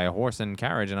enemy hit by a horse and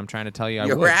carriage, and I'm trying to tell you I would.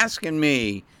 You're asking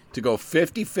me to go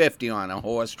 50-50 on a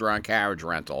horse-drawn carriage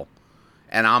rental,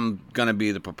 and I'm going to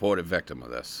be the purported victim of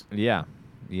this. Yeah.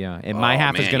 And my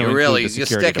half is going to include the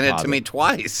security You're sticking deposit. it to me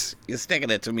twice. You're sticking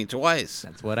it to me twice.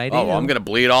 That's what I do. Oh, well, I'm going to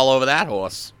bleed all over that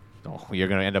horse. Oh, you're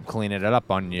going to end up cleaning it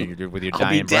up on you with your I'll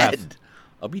dying be dead. breath.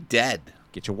 I'll be dead.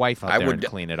 Get your wife out there and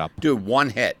clean it up. Dude, one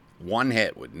hit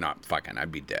would not fucking,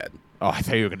 I'd be dead. Oh, I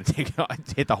thought you were going to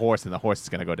hit the horse, and the horse is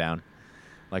going to go down.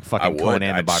 Like fucking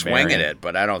Conan the Barbarian. I'd swing at it,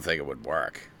 but I don't think it would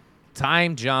work.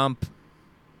 Time jump.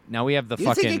 Now we have the you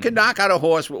fucking... You think you could knock out a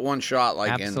horse with one shot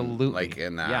Absolutely.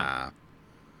 in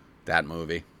that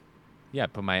movie? Yeah,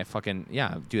 but my fucking...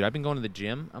 Yeah, dude, I've been going to the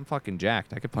gym. I'm fucking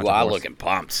jacked. I could punch a horse. Looking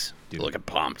pumped. Dude, looking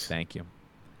pumped. Thank you.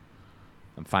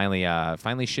 I'm finally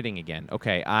shitting again.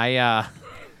 Okay, I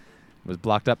was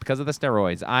blocked up because of the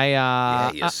steroids.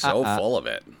 You're so full of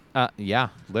it. Yeah,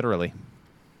 literally.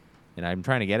 And I'm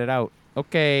trying to get it out.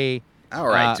 Okay. All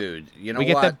right, dude. You know we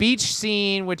get the beach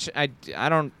scene, which I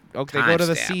don't... Okay, they go to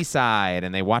the seaside,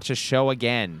 and they watch a show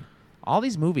again. All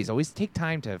these movies always take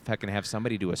time to fucking have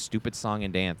somebody do a stupid song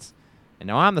and dance. And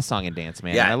now I'm the song and dance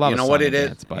man. Yeah, I love you know what it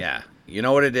is? Yeah. You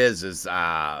know what it is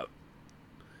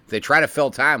they try to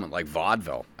fill time with, like,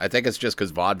 vaudeville. I think it's just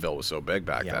because vaudeville was so big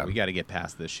back then. Yeah, we got to get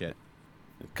past this shit.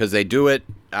 Because they do it,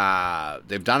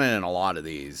 they've done it in a lot of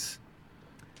these.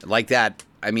 Like that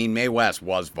I mean, Mae West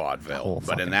was vaudeville, whole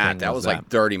but in fucking thing that was was like that.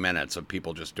 30 minutes of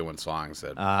people just doing songs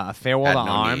that. A Farewell Had to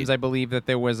no Arms, need. I believe that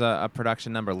there was a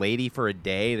production number. Lady for a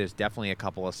Day, there's definitely a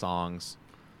couple of songs.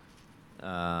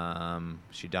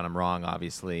 She Done 'Em Wrong,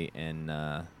 obviously, and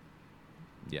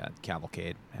yeah,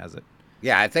 Cavalcade has it.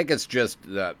 Yeah, I think it's just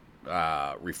the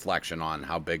reflection on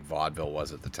how big vaudeville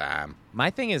was at the time. My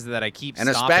thing is that I keep And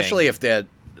stopping. especially if they're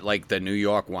like the New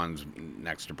York ones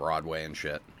next to Broadway and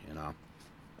shit, you know?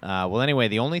 Well, anyway,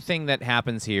 the only thing that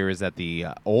happens here is that the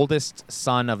oldest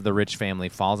son of the rich family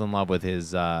falls in love with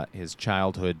his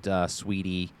childhood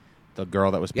sweetie, the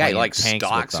girl that was Yeah, playing he like tanks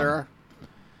stalks with them. her.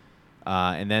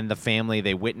 And then the family,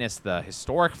 they witness the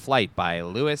historic flight by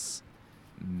Louis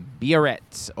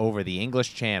Biarritz over the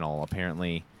English Channel.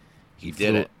 Apparently, He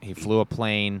did it. He flew a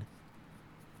plane.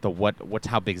 What's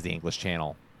how big's the English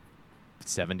Channel?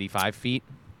 75 feet?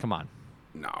 Come on.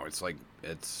 No, it's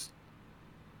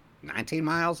 19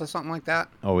 miles or something like that.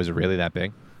 Oh, is it really that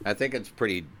big? I think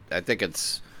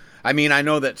I mean, I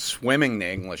know that swimming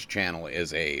the English Channel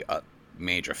is a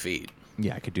major feat.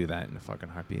 Yeah, I could do that in a fucking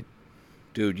heartbeat.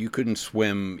 Dude, you couldn't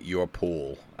swim your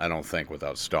pool, I don't think,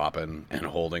 without stopping and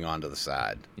holding onto the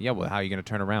side. Yeah, well, how are you going to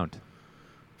turn around?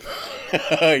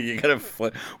 You gotta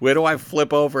flip. Where do I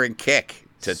flip over and kick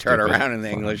to turn Stupid around in the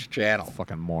fucking- English Channel?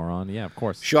 Fucking moron. Yeah, of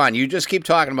course. Sean, you just keep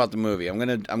talking about the movie. I'm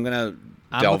gonna I'm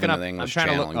delve looking into up- the I'm English trying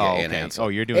to Channel look- and get oh, you an okay. answer. Oh,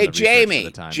 you're doing Hey, the research for Jamie,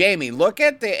 the time. Jamie, look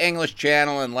at the English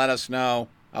Channel and let us know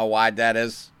how wide that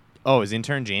is. Oh, is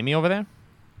intern Jamie over there?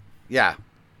 Yeah,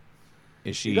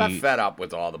 Is she she got fed up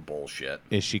with all the bullshit.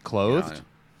 is she you know. clothed?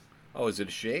 Oh, is it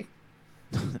a she?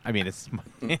 I mean, it's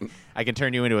I can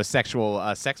turn you into a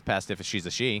sexual sex pest if she's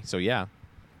a she. So yeah. I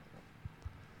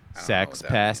don't know Sex what that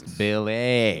pest means.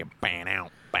 Billy. Bang out,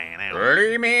 bang out.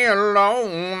 Leave me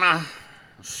alone,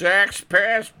 sex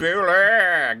pest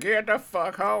Billy. Get the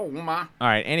fuck home. All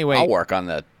right. Anyway, I'll work on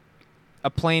that. a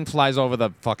plane flies over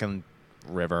the fucking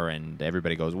river, and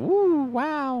everybody goes, "Woo!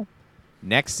 Wow!"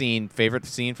 Next scene, favorite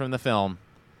scene from the film.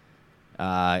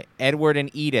 Edward and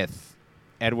Edith.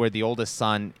 Edward, the oldest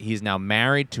son, he's now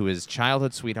married to his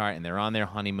childhood sweetheart, and they're on their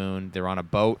honeymoon. They're on a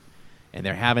boat, and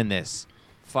they're having this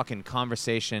fucking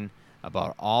conversation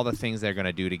about all the things they're going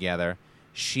to do together.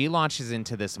 She launches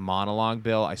into this monologue,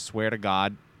 Bill. I swear to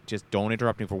God, just don't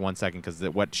interrupt me for 1 second, because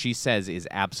what she says is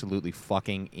absolutely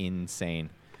fucking insane.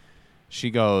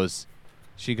 She goes,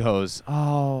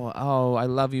 oh, I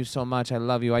love you so much. I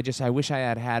love you. I wish I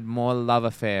had had more love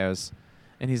affairs.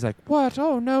 And he's like, what?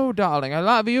 Oh, no, darling. I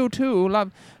love you, too.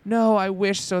 No, I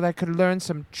wish so that I could learn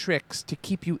some tricks to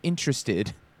keep you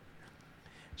interested.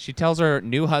 She tells her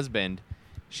new husband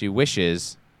she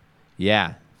wishes,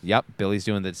 Billy's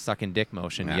doing the sucking dick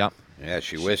motion. Yeah. Yep. Yeah,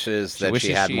 she wishes She that wishes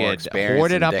she had more had experience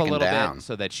hoarded in up a dicking little down. bit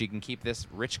so that she can keep this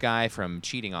rich guy from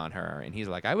cheating on her. And he's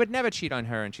like, I would never cheat on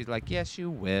her. And she's like, yes, you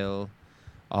will.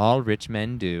 All rich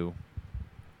men do.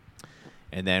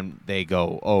 And then they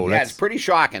go, oh, Yeah, let's it's pretty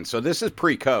shocking. So this is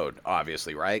pre-code,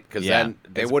 obviously, right? Because Yeah, then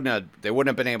they wouldn't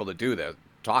have been able to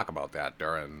talk about that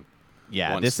during.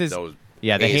 Yeah, once this is those the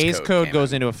Hays Code came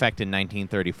goes in. into effect in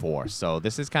 1934. So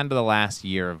this is kind of the last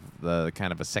year of the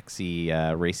kind of a sexy,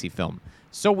 racy film.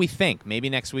 So we think maybe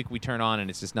next week we turn on and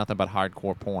it's just nothing but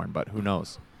hardcore porn, but who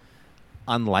knows?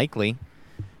 Unlikely.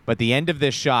 But the end of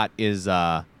this shot is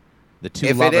the two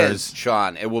If lovers. it is,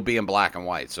 Sean, it will be in black and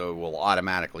white, so it will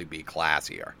automatically be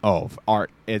classier. Oh,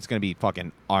 art! It's gonna be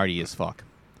fucking arty as fuck.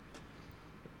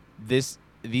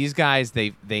 These guys,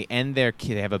 they end their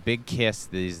they have a big kiss.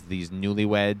 These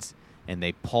newlyweds, and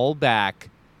they pull back,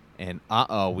 and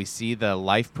we see the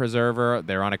life preserver.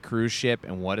 They're on a cruise ship,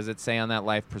 and what does it say on that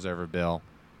life preserver, Bill?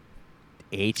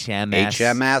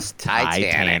 HMS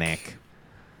Titanic.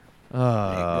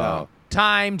 Oh,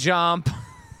 time jump.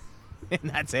 And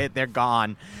that's it. They're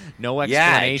gone. No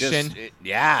explanation.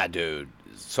 Yeah, dude.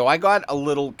 So I got a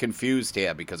little confused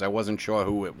here because I wasn't sure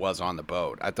who it was on the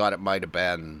boat. I thought it might have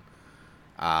been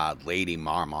Lady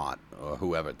Marmot or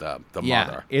whoever the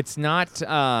mother. It's not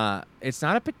a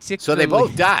particular. So they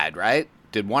both died, right?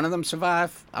 Did one of them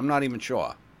survive? I'm not even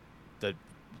sure.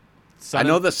 I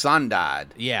know the son died.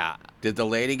 Yeah, Did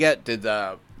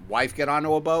the wife get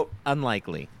onto a boat?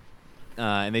 unlikely.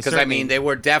 And they Because I mean, they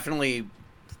were definitely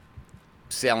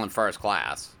sailing first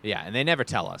class. yeah, and they never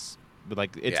tell us. But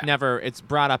like, it's Yeah. never. It's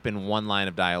brought up in one line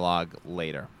of dialogue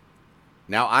later.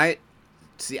 Now I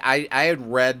had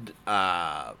read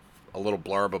a little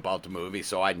blurb about the movie,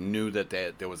 so I knew that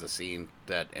there was a scene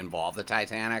that involved the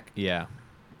Titanic. Yeah,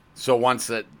 So once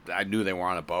that I knew they were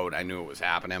on a boat, I knew it was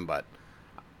happening. But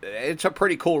it's a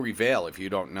pretty cool reveal if you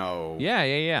don't know.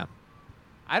 yeah.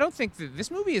 I don't think that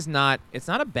this movie is not. It's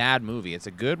not a bad movie. It's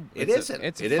a good. It's a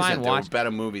fine There watch. were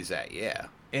better movies that year.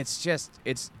 It's just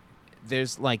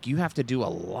there's like you have to do a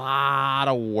lot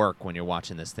of work when you're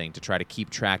watching this thing to try to keep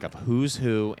track of who's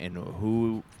who and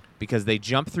who, because they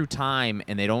jump through time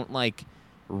and they don't like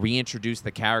reintroduce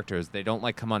the characters. They don't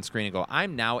like come on screen and go,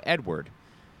 I'm now Edward.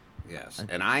 Yes,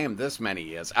 and I am this many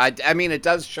years. I mean, it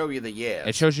does show you the years.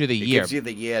 It shows you the year. It gives you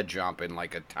the year jump in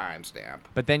like a timestamp.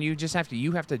 But then you just have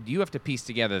to piece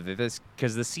together that this,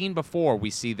 because the scene before we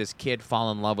see this kid fall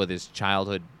in love with his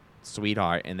childhood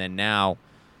sweetheart, and then now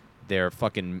they're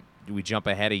fucking. We jump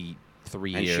ahead of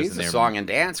 3 And years. she's and a they're song and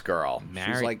dance girl.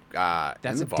 married. She's like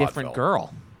That's in a the different vaudeville.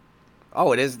 girl.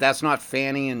 Oh, it is. That's not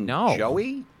Fanny and No.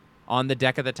 Joey. On the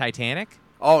deck of the Titanic.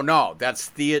 Oh no, that's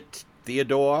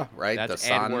Theodore, right? That's the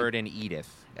son. Edward and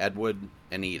Edith. Edward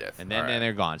and Edith. And then, All right. then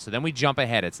they're gone. So then we jump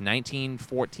ahead. It's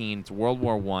 1914. It's World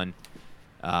War One,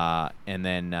 and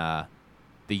then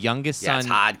the youngest Yeah, son. it's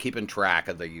hard keeping track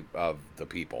of the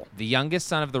people. The youngest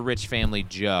son of the rich family,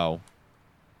 Joe.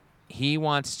 He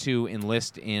wants to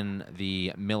enlist in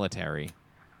the military,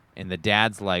 and the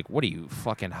dad's like, "What are you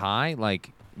fucking high?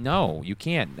 Like, no, you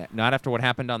can't. Not after what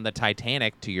happened on the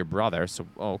Titanic to your brother." So,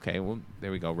 okay, well, there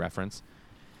we go, reference.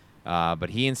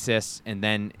 But he insists, and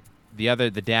then the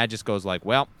dad just goes like,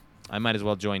 "Well, I might as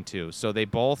well join too." So they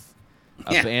both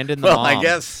abandon the well, mom. I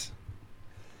guess.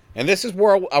 And this is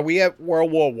Are we at World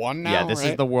War One now? Yeah, this is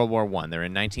right? the World War One. They're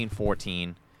in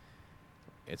 1914.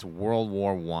 It's World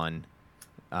War One.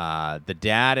 The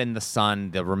dad and the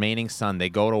son, the remaining son, they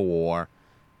go to war.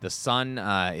 The son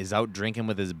is out drinking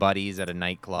with his buddies at a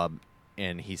nightclub,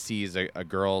 and he sees a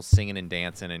girl singing and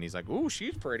dancing, and he's like, "Ooh,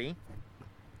 she's pretty."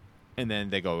 And then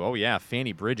they go, "Oh yeah,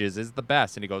 Fanny Bridges is the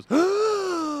best." And he goes,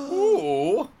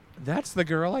 Ooh, "That's the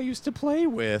girl I used to play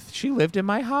with. She lived in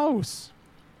my house."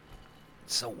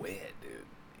 it's so weird,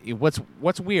 dude.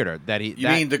 What's weirder that he? You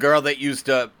mean the girl that you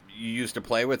used to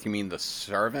play with? You mean the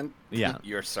servant? Yeah.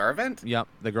 Your servant? Yep,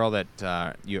 the girl that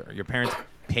your parents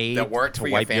paid That worked to for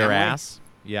your wipe your family? ass.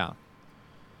 Yeah.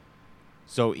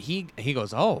 So he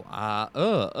goes,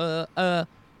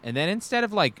 and then instead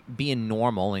of like being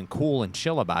normal and cool and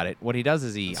chill about it, what he does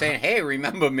is Saying, "Hey,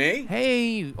 remember me?"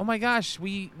 hey, oh my gosh,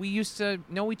 we used to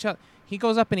know each other. He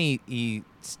goes up and he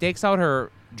stakes out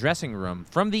her dressing room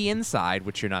from the inside,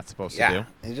 which you're not supposed to do. Yeah.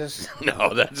 He just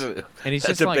that's a And he's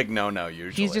that's just a like- big no-no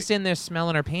usually. He's just in there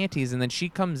smelling her panties, and then she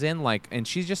comes in and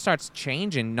she just starts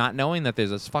changing, not knowing that there's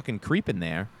this fucking creep in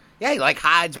there. Yeah, he like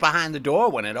hides behind the door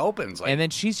when it opens. Like, And then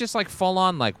she's just like full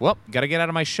on like, well, gotta get out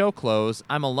of my show clothes.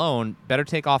 I'm alone. Better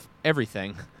take off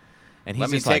everything. And he's let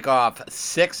me just take like, off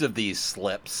 6 of these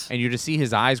slips. and you just see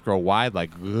his eyes grow wide,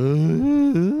 like.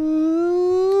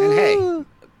 And hey,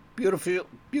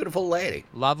 beautiful lady,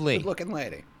 Lovely, good-looking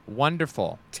lady,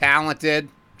 wonderful. talented.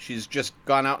 She's just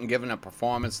gone out and given a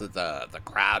performance that the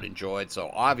crowd enjoyed. So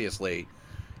obviously,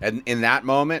 and in that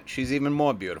moment, she's even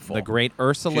more beautiful. The great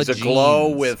Ursula She's Jeans. aglow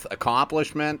with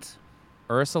accomplishment.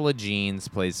 Ursula Jeans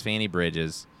plays Fanny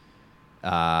Bridges.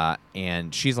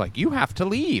 And she's like, you have to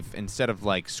leave, instead of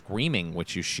like screaming, which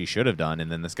she should have done,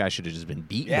 and then this guy should have just been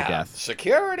beaten to death.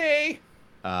 Security.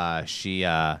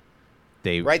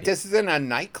 They Right, this is in a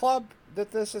nightclub that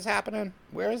this is happening.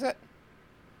 Where is it?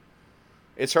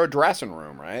 It's her dressing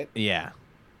room, right? Yeah.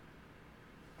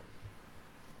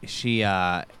 It's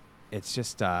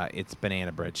just it's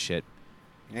banana bread shit.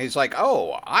 And he's like,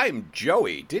 "Oh, I'm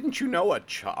Joey. Didn't you know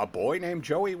a boy named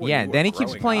Joey?" When Yeah, you were then he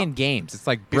keeps growing playing up?" games. It's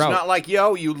like, He's bro, not like,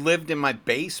 "Yo, you lived in my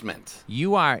basement."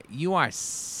 you are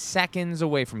seconds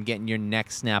away from getting your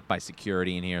neck snapped by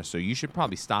security in here, so you should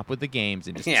probably stop with the games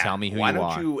and just Yeah. tell me who Why you don't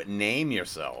are. you name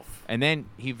yourself? And then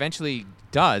he eventually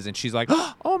does, and she's like,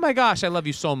 "Oh my gosh, I love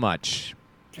you so much."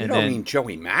 You And don't then, mean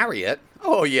Joey Marriott?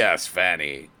 Oh yes,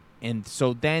 Fanny and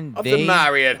so then of the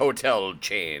Marriott hotel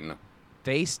chain.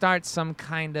 they start some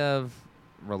kind of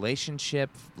relationship,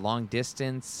 long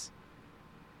distance.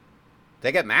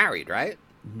 They get married, right?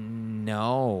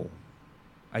 No,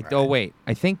 Right. oh wait,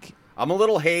 I think I'm a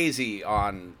little hazy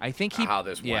on he how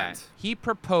this went. He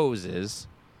proposes,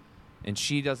 and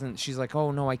she doesn't. She's like,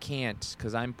 "Oh no, I can't,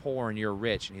 because I'm poor and you're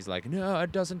rich." And he's like, "No,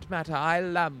 it doesn't matter. I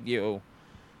love you."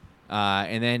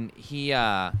 And then he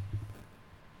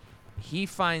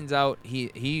finds out.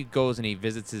 He goes and he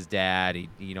visits his dad.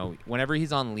 Whenever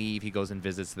he's on leave, he goes and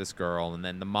visits this girl, and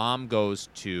then the mom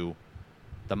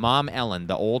Ellen,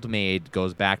 the old maid,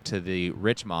 goes back to the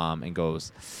rich mom and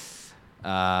goes,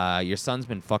 "Your son's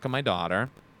been fucking my daughter.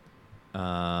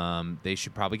 They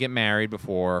should probably get married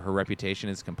before her reputation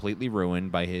is completely ruined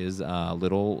by his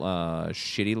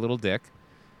shitty little dick."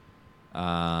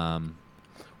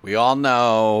 We all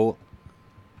know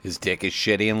His dick is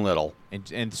shitty and little.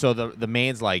 And so the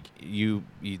maid's like,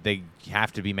 they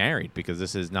have to be married because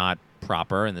this is not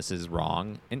proper and this is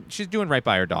wrong. And she's doing right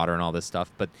by her daughter and all this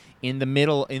stuff. But in the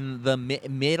middle of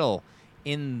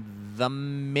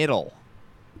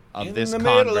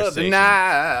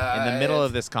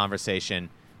this conversation,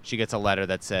 she gets a letter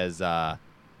that says,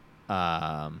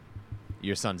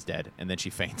 your son's dead, and then she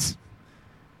faints.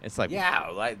 It's like, yeah,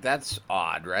 like that's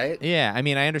odd, right? Yeah, I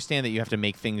mean, I understand that you have to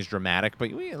make things dramatic,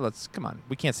 but come on.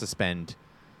 We can't suspend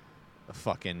a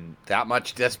fucking that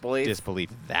much disbelief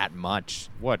that much.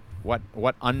 What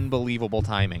unbelievable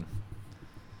timing.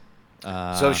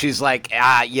 So she's like,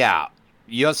 yeah,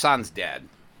 your son's dead.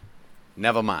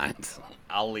 Never mind.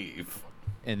 I'll leave.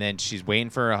 And then she's waiting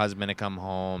for her husband to come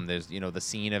home. There's, the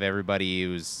scene of everybody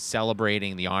who's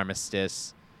celebrating the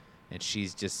armistice. And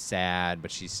she's just sad,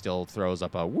 but she still throws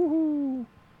up a woohoo.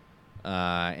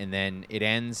 And then it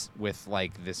ends with,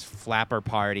 like, this flapper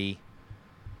party.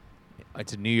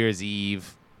 It's a New Year's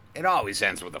Eve. It always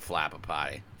ends with a flapper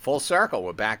party. Full circle.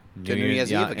 We're back to New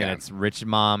Year's Eve again. And it's rich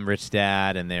mom, rich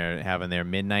dad, and they're having their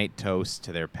midnight toast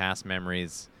to their past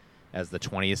memories as the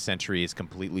 20th century is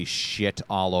completely shit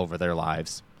all over their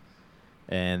lives.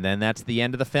 And then that's the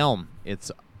end of the film.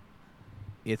 It's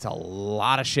a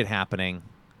lot of shit happening.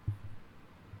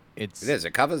 It is.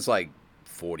 It covers like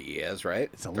 40 years, right?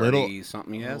 It's a little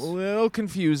something years. A little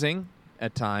confusing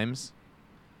at times.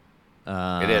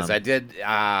 It is. I did.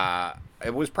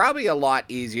 It was probably a lot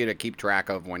easier to keep track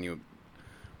of when you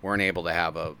weren't able to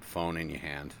have a phone in your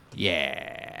hand.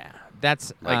 Yeah,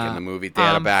 that's like in the movie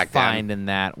theater back then. I'm finding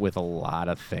that with a lot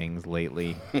of things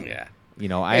lately. Yeah.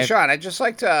 Hey, Sean, I'd just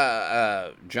like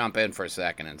to jump in for a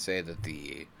second and say that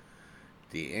the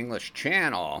English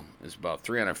Channel is about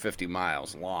 350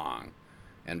 miles long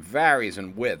and varies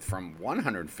in width from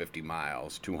 150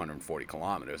 miles, 240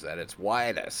 kilometers at its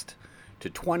widest, to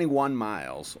 21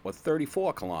 miles or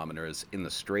 34 kilometers in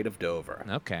the Strait of Dover.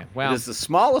 Okay, well, it is the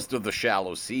smallest of the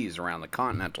shallow seas around the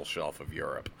continental shelf of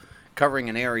Europe, covering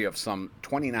an area of some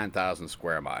 29,000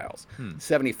 square miles,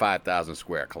 75,000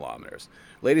 square kilometers.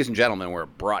 Ladies and gentlemen, we're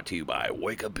brought to you by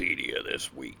Wikipedia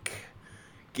this week.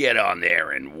 Get on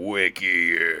there and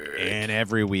wiki it. And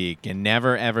every week. And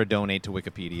never, ever donate to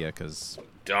Wikipedia because...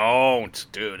 Don't,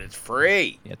 dude. It's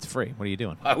free. Yeah, it's free. What are you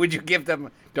doing? Why would you give them...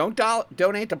 Don't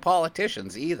donate to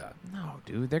politicians either. No,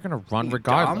 dude. They're going to run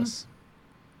regardless. Dumb?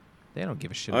 They don't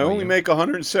give a shit I only make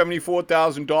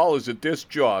 $174,000 at this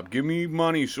job. Give me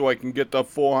money so I can get the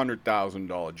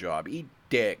 $400,000 job. Eat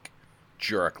dick,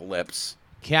 jerk lips.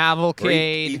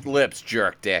 Cavalcade. Eat lips,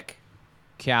 jerk dick.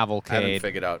 Cavalcade. I haven't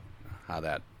figured out how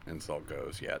that insult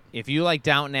goes yet. If you like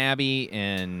Downton Abbey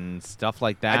and stuff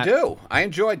like that, I do. I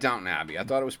enjoyed Downton Abbey. I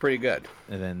thought it was pretty good.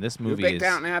 And then this movie you a big is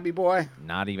Downton Abbey boy.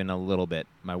 Not even a little bit.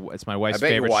 It's my wife's I bet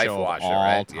favorite your wife show watched of all it,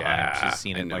 right? time. Yeah, she's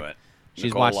seen it like it. She's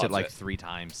Nicole watched it loves like it. 3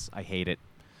 times. I hate it.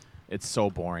 It's so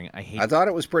boring. I thought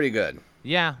it was pretty good.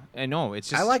 Yeah, I know. It's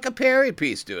just I like a period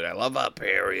piece, dude. I love a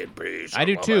period piece. I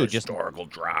do too. Just historical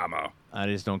drama. I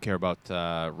just don't care about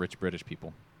rich British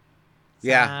people.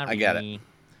 Yeah, Sorry. I get it.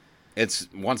 It's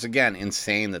once again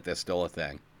insane that they're still a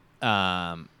thing.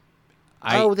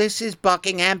 This is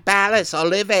Buckingham Palace,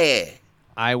 Olivia.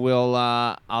 I will.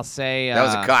 I'll say that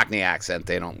was a Cockney accent.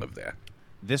 They don't live there.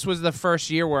 This was the first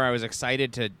year where I was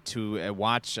excited to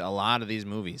watch a lot of these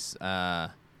movies. Yeah.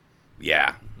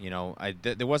 There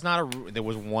was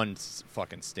one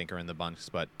fucking stinker in the bunch,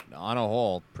 but on a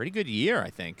whole, pretty good year, I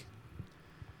think.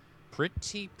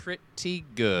 Pretty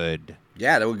good.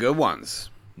 Yeah, they were good ones.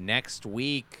 Next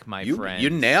week, my friend. You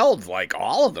nailed like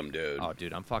all of them, dude. Oh,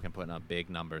 dude, I'm fucking putting up big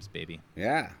numbers, baby.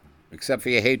 Yeah, except for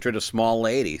your hatred of small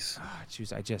ladies.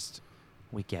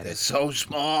 We get They're it. so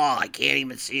small, I can't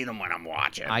even see them when I'm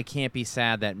watching. I can't be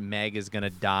sad that Meg is going to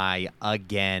die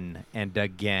again and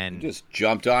again. You just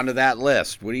jumped onto that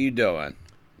list. What are you doing?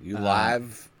 You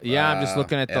live? Yeah, I'm just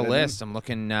looking at the editing? list. I'm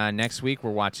looking next week.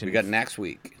 We're watching. We got next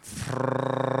week.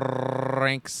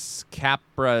 Frank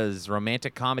Capra's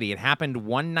romantic comedy. It happened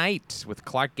one night with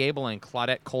Clark Gable and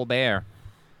Claudette Colbert.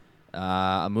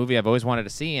 A movie I've always wanted to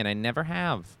see, and I never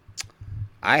have.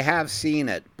 I have seen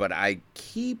it, but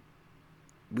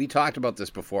we talked about this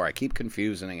before. I keep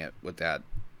confusing it with that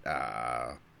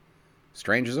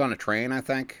Strangers on a Train, I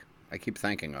think. I keep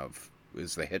thinking of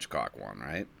is the Hitchcock one,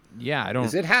 right? Yeah, I don't.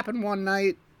 Does it happen one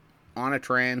night on a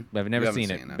train? I've never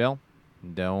seen it. Bill?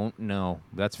 Don't know.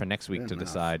 That's for next week to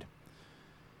decide.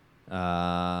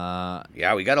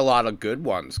 Yeah, we got a lot of good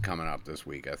ones coming up this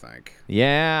week, I think.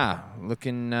 Yeah,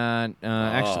 looking.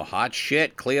 Actually, hot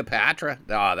shit, Cleopatra.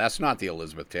 Oh, that's not the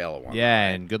Elizabeth Taylor one. Yeah,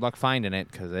 right? and good luck finding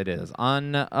it because it is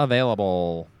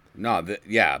unavailable. No, but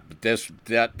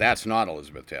that's not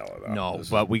Elizabeth Taylor, though. No,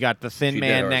 but we got the Thin she did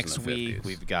Man hers in next the week. 50s.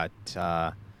 We've got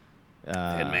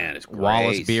Thin Man is great.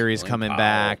 Wallace Beery's William coming Powell.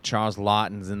 back. Charles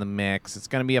Lawton's in the mix. It's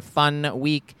going to be a fun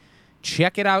week.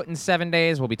 Check it out in 7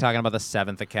 days. We'll be talking about the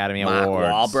 7th Academy Mark Awards.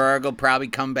 Wahlberg will probably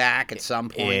come back at some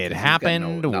point. 'cause It he's got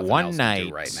happened nothing one else to do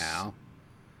night. right now.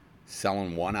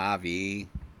 Selling one RV.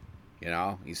 You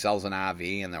know, he sells an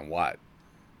RV, and then what?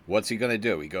 What's he going to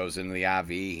do? He goes into the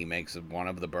RV, he makes one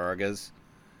of the burgers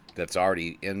that's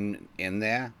already in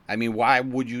there. I mean, why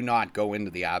would you not go into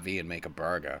the RV and make a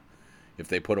burger if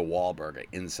they put a Wahlburger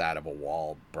inside of a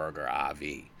Wahlburger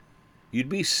RV? You'd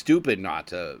be stupid not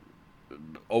to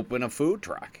open a food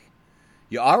truck.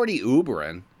 You're already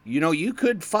Ubering. You know, you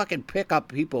could fucking pick up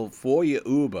people for your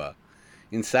Uber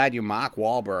inside your Mark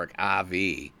Wahlberg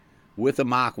RV with the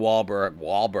Mark Wahlberg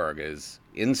Wahlburgers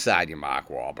inside your Mark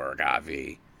Wahlberg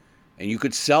RV. And you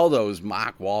could sell those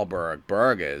Mark Wahlberg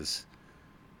burgers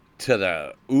to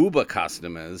the Uber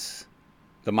customers,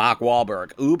 the Mark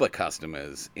Wahlberg Uber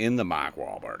customers in the Mark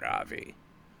Wahlberg RV.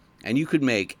 And you could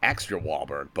make extra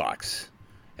Wahlberg bucks.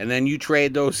 And then you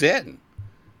trade those in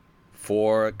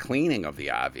for cleaning of the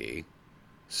RV,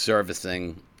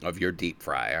 servicing of your deep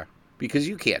fryer, because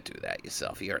you can't do that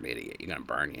yourself. You're an idiot. You're going to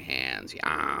burn your hands, your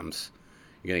arms.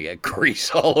 You're going to get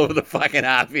grease all over the fucking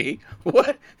RV.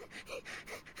 What?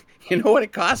 You know what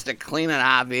it costs to clean an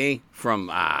RV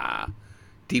from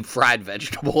deep fried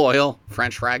vegetable oil,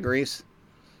 French fry grease?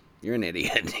 You're an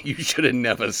idiot. You should have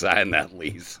never signed that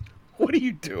lease. What are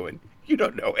you doing? You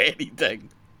don't know anything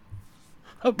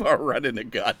about running a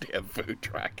goddamn food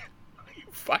truck. You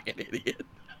fucking idiot.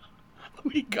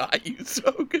 We got you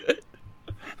so good.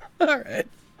 All right.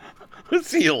 We'll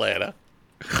see you later.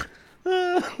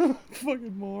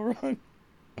 Fucking moron.